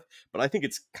been alive, but I think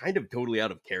it's kind of totally out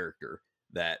of character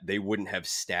that they wouldn't have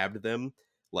stabbed them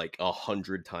like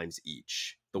 100 times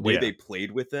each. The way they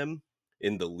played with them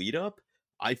in the lead up,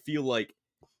 I feel like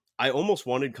I almost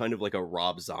wanted kind of like a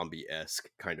Rob Zombie-esque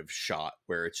kind of shot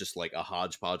where it's just like a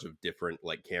hodgepodge of different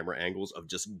like camera angles of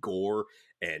just gore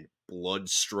and blood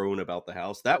strewn about the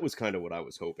house. That was kind of what I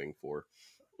was hoping for.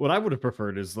 What I would have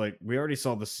preferred is like we already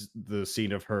saw the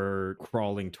scene of her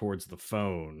crawling towards the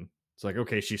phone. It's like,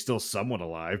 okay, she's still somewhat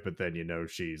alive, but then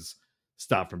she's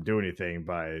stopped from doing anything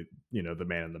by the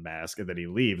man in the mask, and then he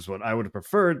leaves. What I would have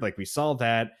preferred, like we saw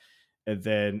that. And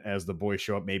then as the boys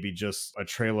show up, maybe just a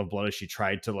trail of blood as she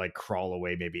tried to like crawl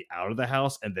away, maybe out of the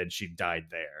house, and then she died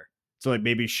there. So like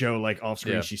maybe show like off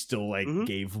screen, she still like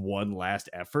gave one last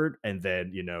effort, and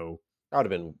then that would have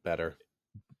been better.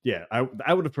 Yeah,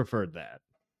 I would have preferred that.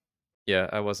 Yeah,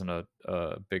 I wasn't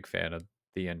a big fan of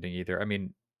the ending either. I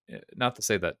mean, not to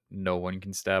say that no one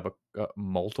can stab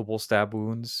multiple stab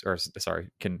wounds, or sorry,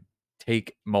 can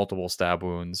take multiple stab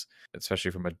wounds,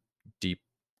 especially from a deep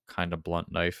kind of blunt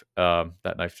knife.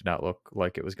 That knife did not look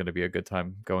like it was going to be a good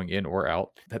time going in or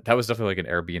out. That was definitely like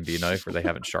an Airbnb knife where they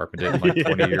haven't sharpened it in like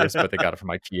 20 years, but they got it from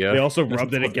IKEA. They also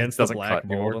rubbed it So against the doesn't black cut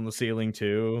mold anymore. on the ceiling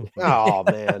too, Oh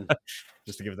man.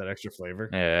 just to give it that extra flavor.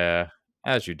 Yeah,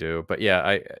 as you do. But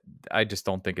yeah, I just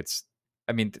don't think it's.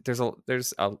 I mean,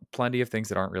 there's plenty of things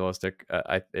that aren't realistic.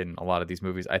 In a lot of these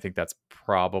movies, I think that's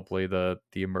probably the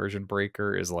immersion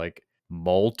breaker is like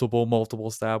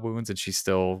multiple stab wounds, and she's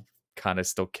still kind of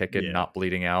still kicking, Yeah. not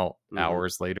bleeding out Mhm.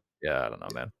 hours later. Yeah, I don't know,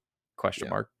 man. Question Yeah.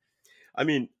 mark. I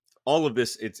mean, all of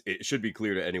this, it should be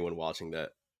clear to anyone watching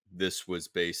that this was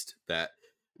based, that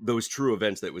those true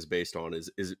events that it was based on is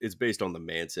based on the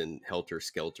Manson Helter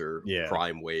Skelter Yeah.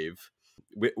 crime wave.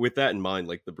 With that in mind,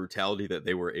 like the brutality that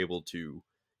they were able to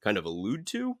kind of allude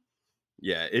to,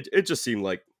 yeah, it just seemed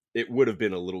like it would have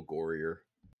been a little gorier.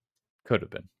 Could have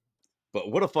been. But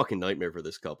what a fucking nightmare for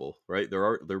this couple, right?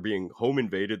 They're being home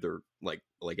invaded. They're like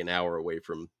an hour away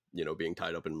from, being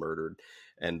tied up and murdered.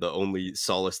 And the only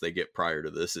solace they get prior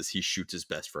to this is he shoots his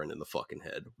best friend in the fucking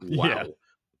head. Wow. Yeah.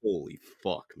 Holy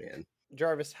fuck, man.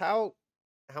 Jarvis, how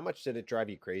much did it drive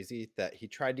you crazy that he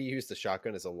tried to use the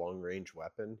shotgun as a long range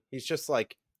weapon? He's just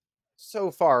like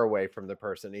so far away from the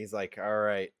person. He's like, all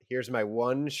right, here's my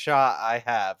one shot I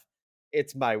have.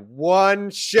 It's my one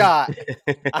shot.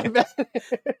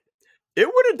 It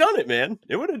would have done it, man.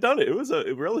 It would have done it. It was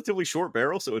a relatively short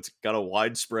barrel, so it's got a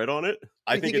wide spread on it.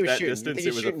 I think at that distance,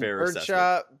 it was a fair assessment.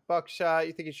 Shot, buckshot.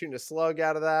 You think he's shooting a slug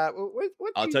out of that?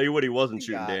 I'll tell you what he wasn't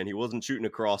shooting, Dan. He wasn't shooting a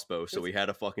crossbow, so he had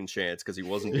a fucking chance because he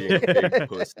wasn't being a big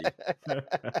pussy.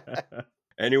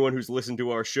 Anyone who's listened to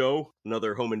our show,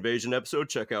 another home invasion episode,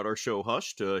 check out our show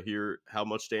Hush to hear how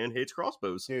much Dan hates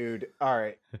crossbows. Dude, all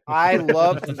right. I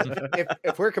love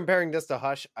if we're comparing this to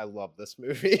Hush, I love this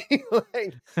movie.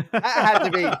 Like that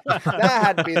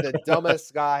had to be the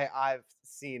dumbest guy I've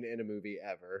seen in a movie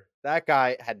ever. That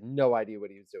guy had no idea what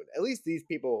he was doing. At least these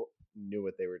people knew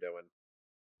what they were doing.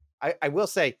 I will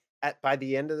say by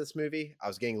the end of this movie, I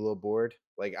was getting a little bored.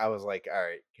 Like I was like, all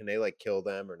right, can they like kill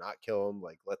them or not kill them?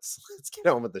 Like let's get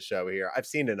on with the show here. I've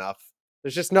seen enough.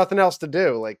 There's just nothing else to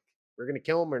do. Like we're gonna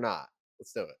kill them or not.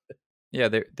 Let's do it. Yeah,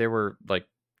 they were like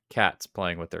cats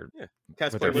playing with their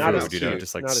Cats with their playing with food, their food.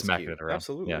 just like Not as smacking cute. it around.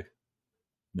 Absolutely. Yeah.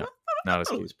 No, I not as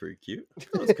thought it cute. was pretty cute. I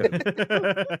thought it was kind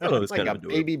of, I thought it was Like kind a of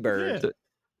adorable. baby bird.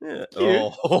 Yeah.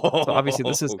 Cute. Oh, So obviously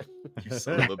this is you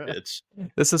son of a bitch.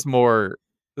 This is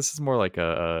more like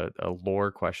a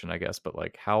lore question, I guess, but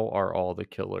like how are all the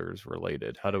killers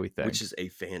related? How do we think? Which is a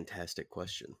fantastic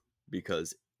question,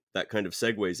 because that kind of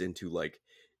segues into like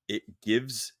it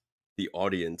gives the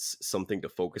audience something to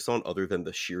focus on other than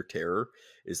the sheer terror.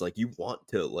 Is like you want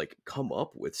to like come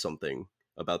up with something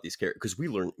about these characters because we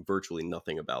learn virtually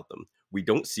nothing about them. We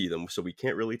don't see them, so we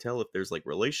can't really tell if there's like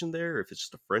relation there, if it's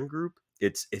just a friend group.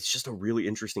 It's just a really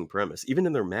interesting premise. Even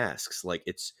in their masks, like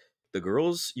it's the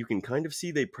girls, you can kind of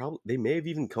see they may have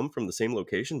even come from the same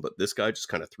location, but this guy just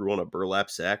kind of threw on a burlap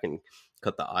sack and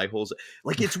cut the eye holes.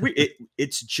 Like it's weird.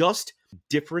 It's just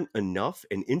different enough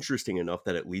and interesting enough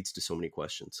that it leads to so many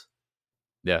questions.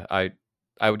 Yeah, I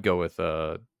would go with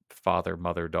father,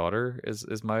 mother, daughter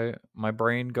is my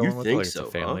brain going with think like it's so,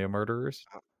 a family huh? of murderers.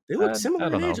 They look I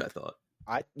similar don't in age, know. I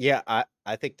thought.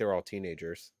 I think they're all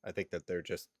teenagers. I think that they're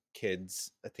just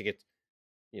kids. I think it's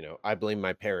I blame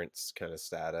my parents kind of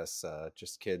status,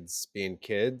 just kids being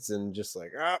kids and just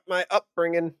like my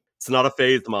upbringing. It's not a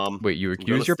phase, Mom. Wait, you I'm gonna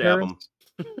accuse your stab 'em. parents?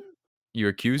 You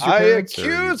accuse your I parents? or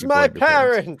you accuse blame my your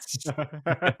parents?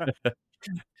 parents.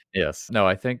 Yes. No,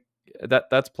 I think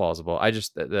that's plausible. I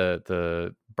just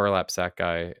the burlap sack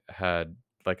guy had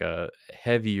like a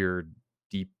heavier,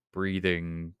 deep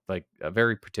breathing, like a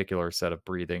very particular set of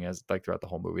breathing as like throughout the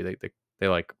whole movie. They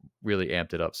like really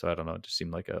amped it up. So I don't know. It just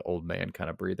seemed like an old man kind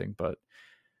of breathing, but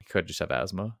he could just have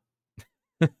asthma.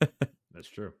 That's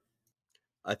true.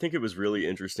 I think it was really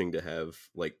interesting to have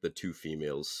like the two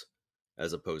females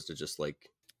as opposed to just like,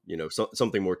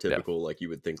 something more typical, like you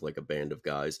would think like a band of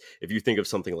guys. If you think of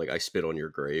something like I Spit on Your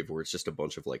Grave, where it's just a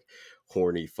bunch of like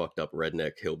horny, fucked up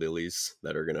redneck hillbillies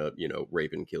that are gonna,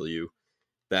 rape and kill you,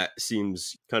 that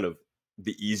seems kind of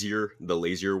the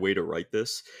lazier way to write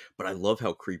this. But I love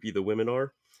how creepy the women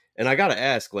are. And I gotta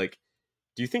ask, like,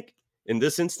 do you think in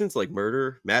this instance, like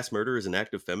mass murder is an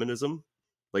act of feminism?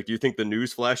 Like, do you think the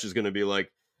news flash is gonna be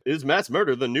like, is mass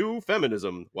murder the new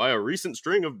feminism? Why a recent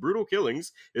string of brutal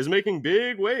killings is making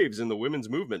big waves in the women's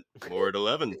movement? More at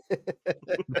 11.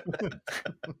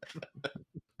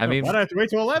 I mean, why do I have to wait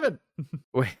till 11?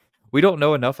 we don't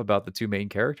know enough about the two main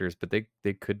characters, but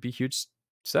they could be huge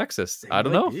sexist. They I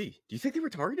don't might know. be. Do you think they were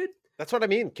targeted? That's what I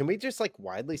mean. Can we just like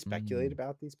widely speculate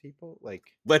about these people? Like,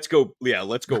 Let's go. Yeah,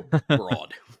 let's go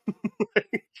broad.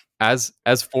 As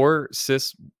 4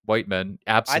 cis white men,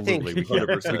 absolutely, we can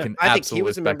 100%. we can I think absolutely he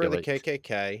was a member of the speculate.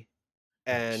 KKK,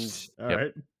 and All Yep.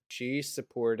 right. she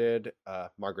supported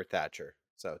Margaret Thatcher.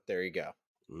 So there you go.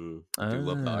 I do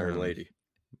love the Iron Ah. Lady.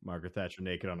 Margaret Thatcher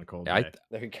naked on a cold I day.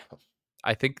 There you go.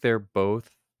 I think they're both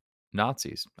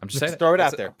Nazis. I'm just saying. Just throw it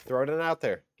That's out there. Throw it out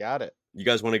there. Got it. You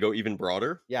guys want to go even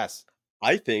broader? Yes.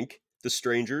 I think the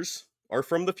strangers are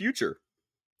from the future,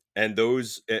 and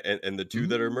those and the two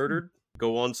that are murdered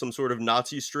go on some sort of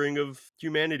Nazi string of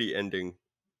humanity ending.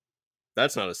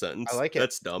 That's not a sentence. I like it.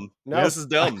 That's dumb. No. This is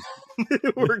dumb.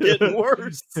 We're getting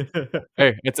worse.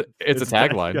 Hey, it's a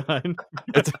tagline.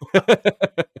 It's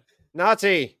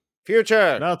Nazi,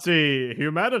 future, Nazi,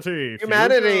 humanity,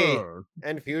 Humanity. future.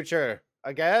 and future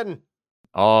again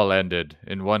all ended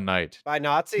in one night. by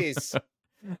Nazis.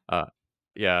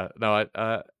 Yeah, no,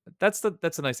 that's the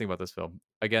nice thing about this film.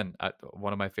 Again,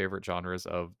 one of my favorite genres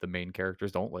of the main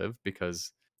characters don't live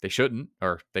because they shouldn't,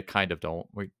 or they kind of don't.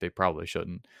 They probably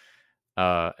shouldn't.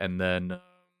 And then,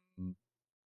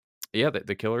 yeah,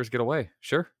 the killers get away.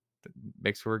 Sure,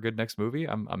 makes for a good next movie.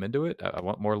 I'm into it. I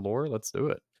want more lore. Let's do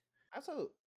it. Also,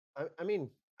 I mean,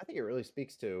 I think it really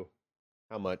speaks to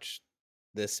how much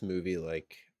this movie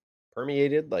like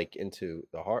permeated like into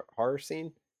the horror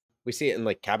scene. We see it in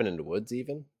like Cabin in the Woods,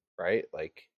 even, right?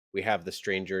 Like we have the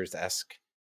strangers-esque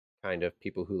kind of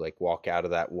people who like walk out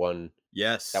of that one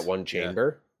Yes. that one Yeah.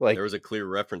 chamber. Like There was a clear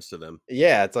reference to them.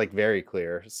 yeah, it's like very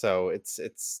clear. So it's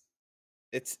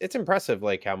impressive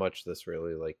like how much this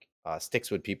really like sticks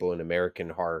with people in American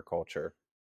horror culture.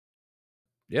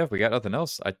 Yeah, if we got nothing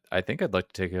else, I think I'd like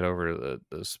to take it over to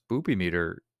the spoopy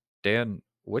meter. Dan,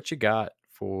 what you got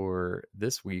for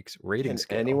this week's rating Can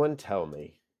scale? anyone tell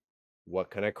me what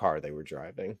kind of car they were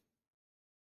driving?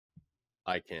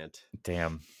 I can't.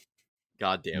 Damn.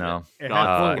 God damn No. it. It God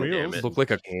had four fucking damn wheels. it. Looked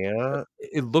like a Can't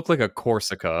it looked like a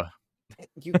Corsica.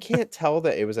 you can't tell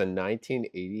that it was a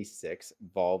 1986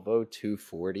 Volvo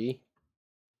 240?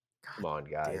 Come on,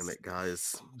 guys. Damn it,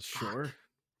 guys. Sure.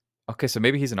 Okay, so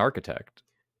maybe he's an architect.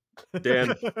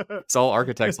 Dan. It's all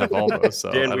architects have Volvos, so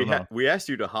I Dan, don't know. we asked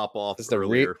you to hop off This is the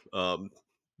earlier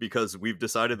because we've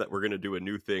decided that we're going to do a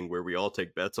new thing where we all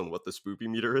take bets on what the spoopy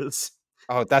meter is.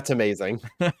 Oh, that's amazing.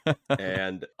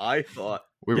 And I thought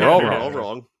We were Yeah, all we we were wrong. all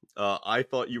wrong. I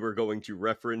thought you were going to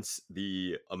reference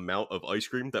the amount of ice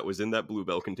cream that was in that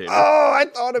Bluebell container. Oh, I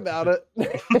thought about it.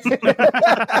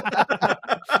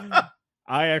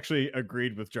 I actually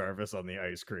agreed with Jarvis on the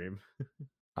ice cream.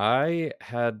 I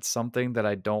had something that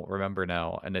I don't remember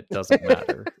now, and it doesn't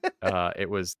matter. It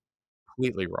was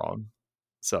completely wrong.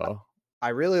 So I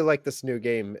really like this new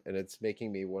game, and it's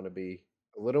making me want to be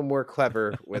a little more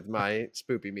clever with my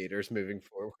spoopy meters moving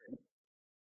forward.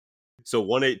 So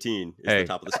 118 is Hey. the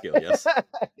top of the scale, yes?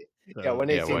 Yeah,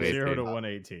 118 from is 0 to good.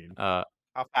 118. How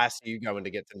fast are you going to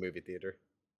get to the movie theater?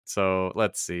 So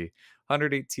let's see.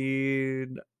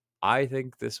 118. I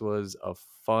think this was a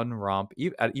fun romp.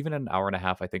 Even an hour and a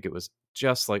half, I think it was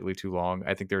just slightly too long.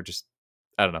 I think they were just,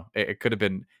 I don't know. It could have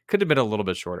been a little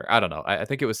bit shorter. I don't know. I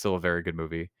think it was still a very good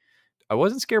movie. I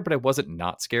wasn't scared, but I wasn't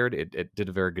not scared. It did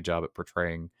a very good job at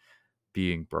portraying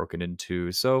being broken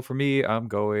into. So for me, I'm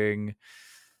going.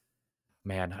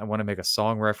 Man, I want to make a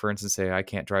song reference and say I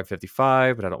can't drive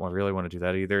 55, but I don't really want to do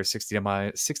that either.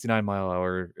 69 mile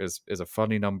hour is a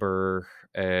funny number.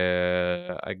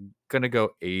 I'm gonna go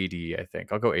 80. I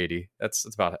think I'll go 80.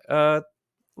 That's about a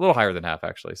little higher than half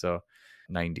actually. So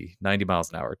 90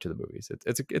 miles an hour to the movies.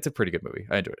 It's a pretty good movie.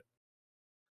 I enjoyed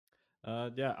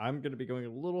it. Yeah, I'm gonna be going a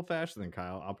little faster than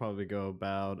Kyle. I'll probably go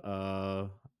about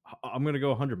I'm gonna go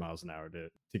 100 miles an hour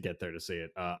to get there to see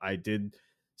it. I did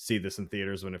see this in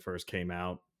theaters when it first came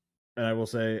out, and I will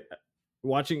say,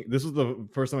 watching this was the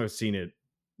first time I've seen it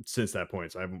since that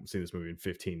point. So I haven't seen this movie in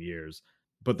 15 years.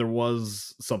 But there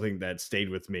was something that stayed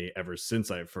with me ever since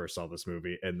I first saw this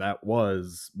movie, and that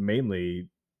was mainly,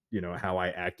 how I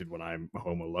acted when I'm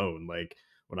home alone. Like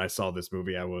when I saw this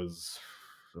movie, I was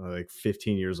like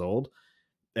 15 years old.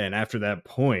 And after that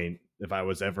point, if I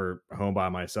was ever home by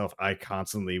myself, I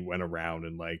constantly went around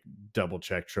and like double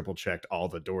checked, triple checked all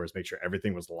the doors, make sure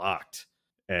everything was locked.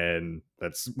 And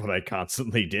that's what I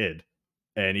constantly did.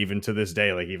 And even to this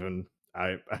day, like even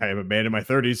I am a man in my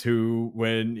 30s who,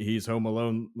 when he's home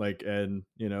alone, like, and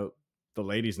the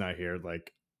lady's not here,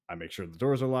 like I make sure the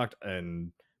doors are locked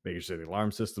and making sure the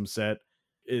alarm system's set.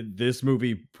 This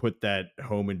movie put that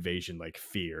home invasion like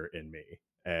fear in me,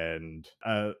 and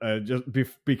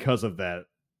because of that,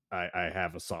 I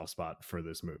have a soft spot for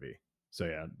this movie. So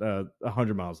yeah,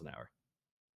 100 miles an hour.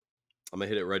 I'm gonna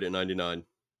hit it right at 99.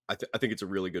 I think it's a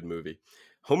really good movie.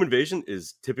 Home Invasion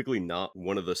is typically not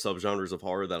one of the subgenres of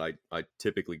horror that I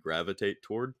typically gravitate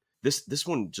toward. This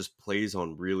one just plays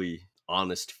on really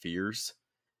honest fears.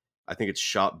 I think it's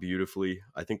shot beautifully.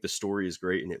 I think the story is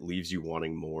great and it leaves you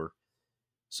wanting more.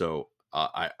 So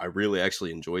I really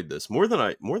actually enjoyed this more than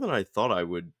I thought I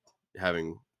would,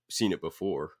 having seen it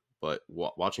before. But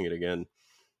watching it again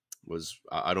was,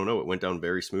 I don't know, it went down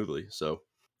very smoothly. So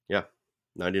yeah,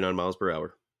 99 miles per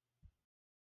hour.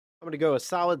 I'm going to go a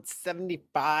solid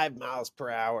 75 miles per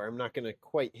hour. I'm not going to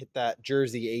quite hit that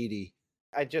Jersey 80.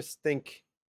 I just think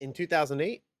in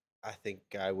 2008, I think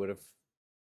I would have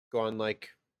gone like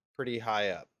pretty high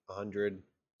up, 100,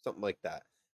 something like that.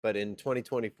 But in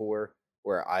 2024,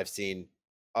 where I've seen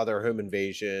other home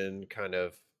invasion kind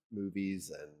of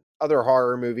movies and other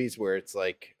horror movies where it's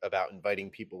like about inviting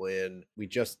people in, we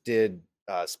just did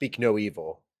Speak No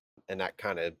Evil, and that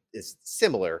kind of is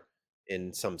similar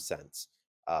in some sense.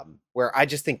 Where I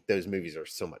just think those movies are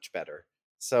so much better.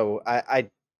 So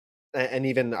and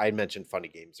even I mentioned Funny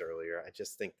Games earlier. I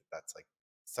just think that's like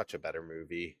such a better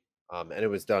movie. And it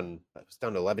was done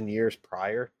 11 years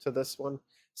prior to this one.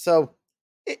 So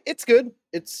it's good.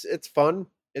 It's fun.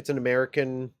 It's an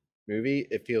American movie.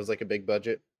 It feels like a big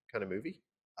budget kind of movie.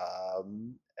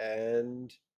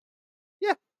 And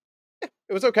yeah,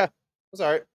 it was okay. It was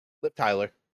all right. Liv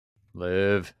Tyler.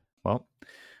 Live. Well,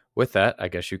 with that, I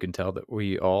guess you can tell that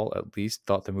we all at least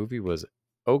thought the movie was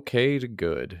okay to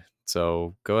good.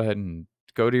 So go ahead and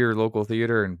go to your local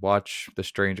theater and watch The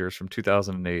Strangers from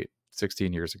 2008,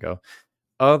 16 years ago.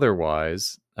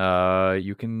 Otherwise,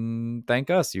 you can thank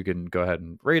us. You can go ahead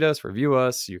and rate us, review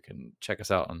us. You can check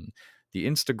us out on the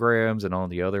Instagrams and all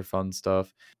the other fun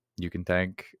stuff. You can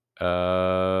thank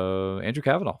Andrew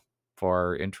Cavanaugh for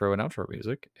our intro and outro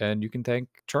music. And you can thank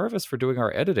Jarvis for doing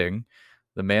our editing.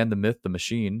 The man, the myth, the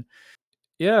machine.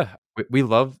 Yeah, we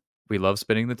love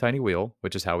spinning the tiny wheel,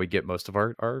 which is how we get most of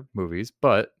our movies.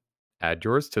 But add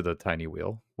yours to the tiny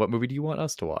wheel. What movie do you want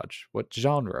us to watch? What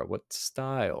genre? What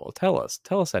style? Tell us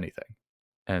anything.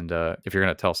 And if you're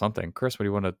gonna tell something, Chris, what do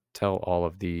you want to tell all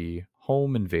of the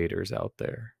home invaders out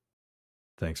there?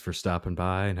 Thanks for stopping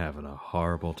by and having a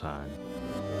horrible time.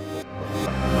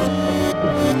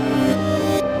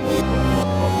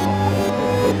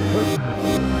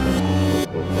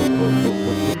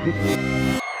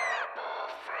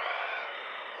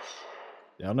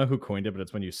 I don't know who coined it, but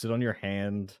it's when you sit on your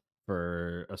hand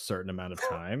for a certain amount of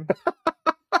time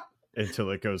until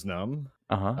it goes numb.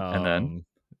 And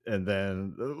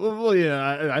then well,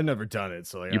 yeah, I've never done it.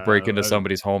 So like, you break into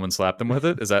somebody's home and slap them with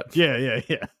it. Is that? Yeah.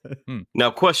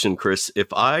 Now, question, Chris: if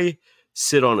I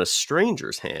sit on a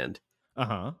stranger's hand,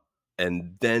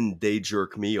 and then they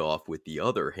jerk me off with the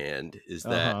other hand, is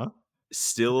that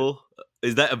still?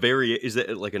 Is that is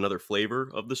that like another flavor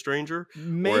of the stranger,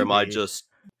 Maybe. or am I just?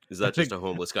 Is that just a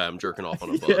homeless guy I'm jerking off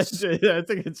on a bus? Yeah, I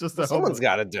think it's just Someone's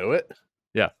got to do it.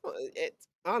 Yeah.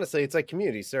 Honestly, it's like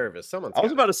community service. I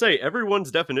was about to say,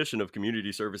 everyone's definition of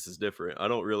community service is different. I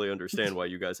don't really understand why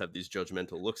you guys have these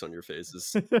judgmental looks on your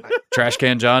faces. Trash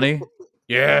Can Johnny.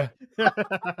 Yeah.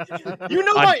 You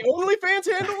know my OnlyFans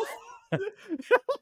handle?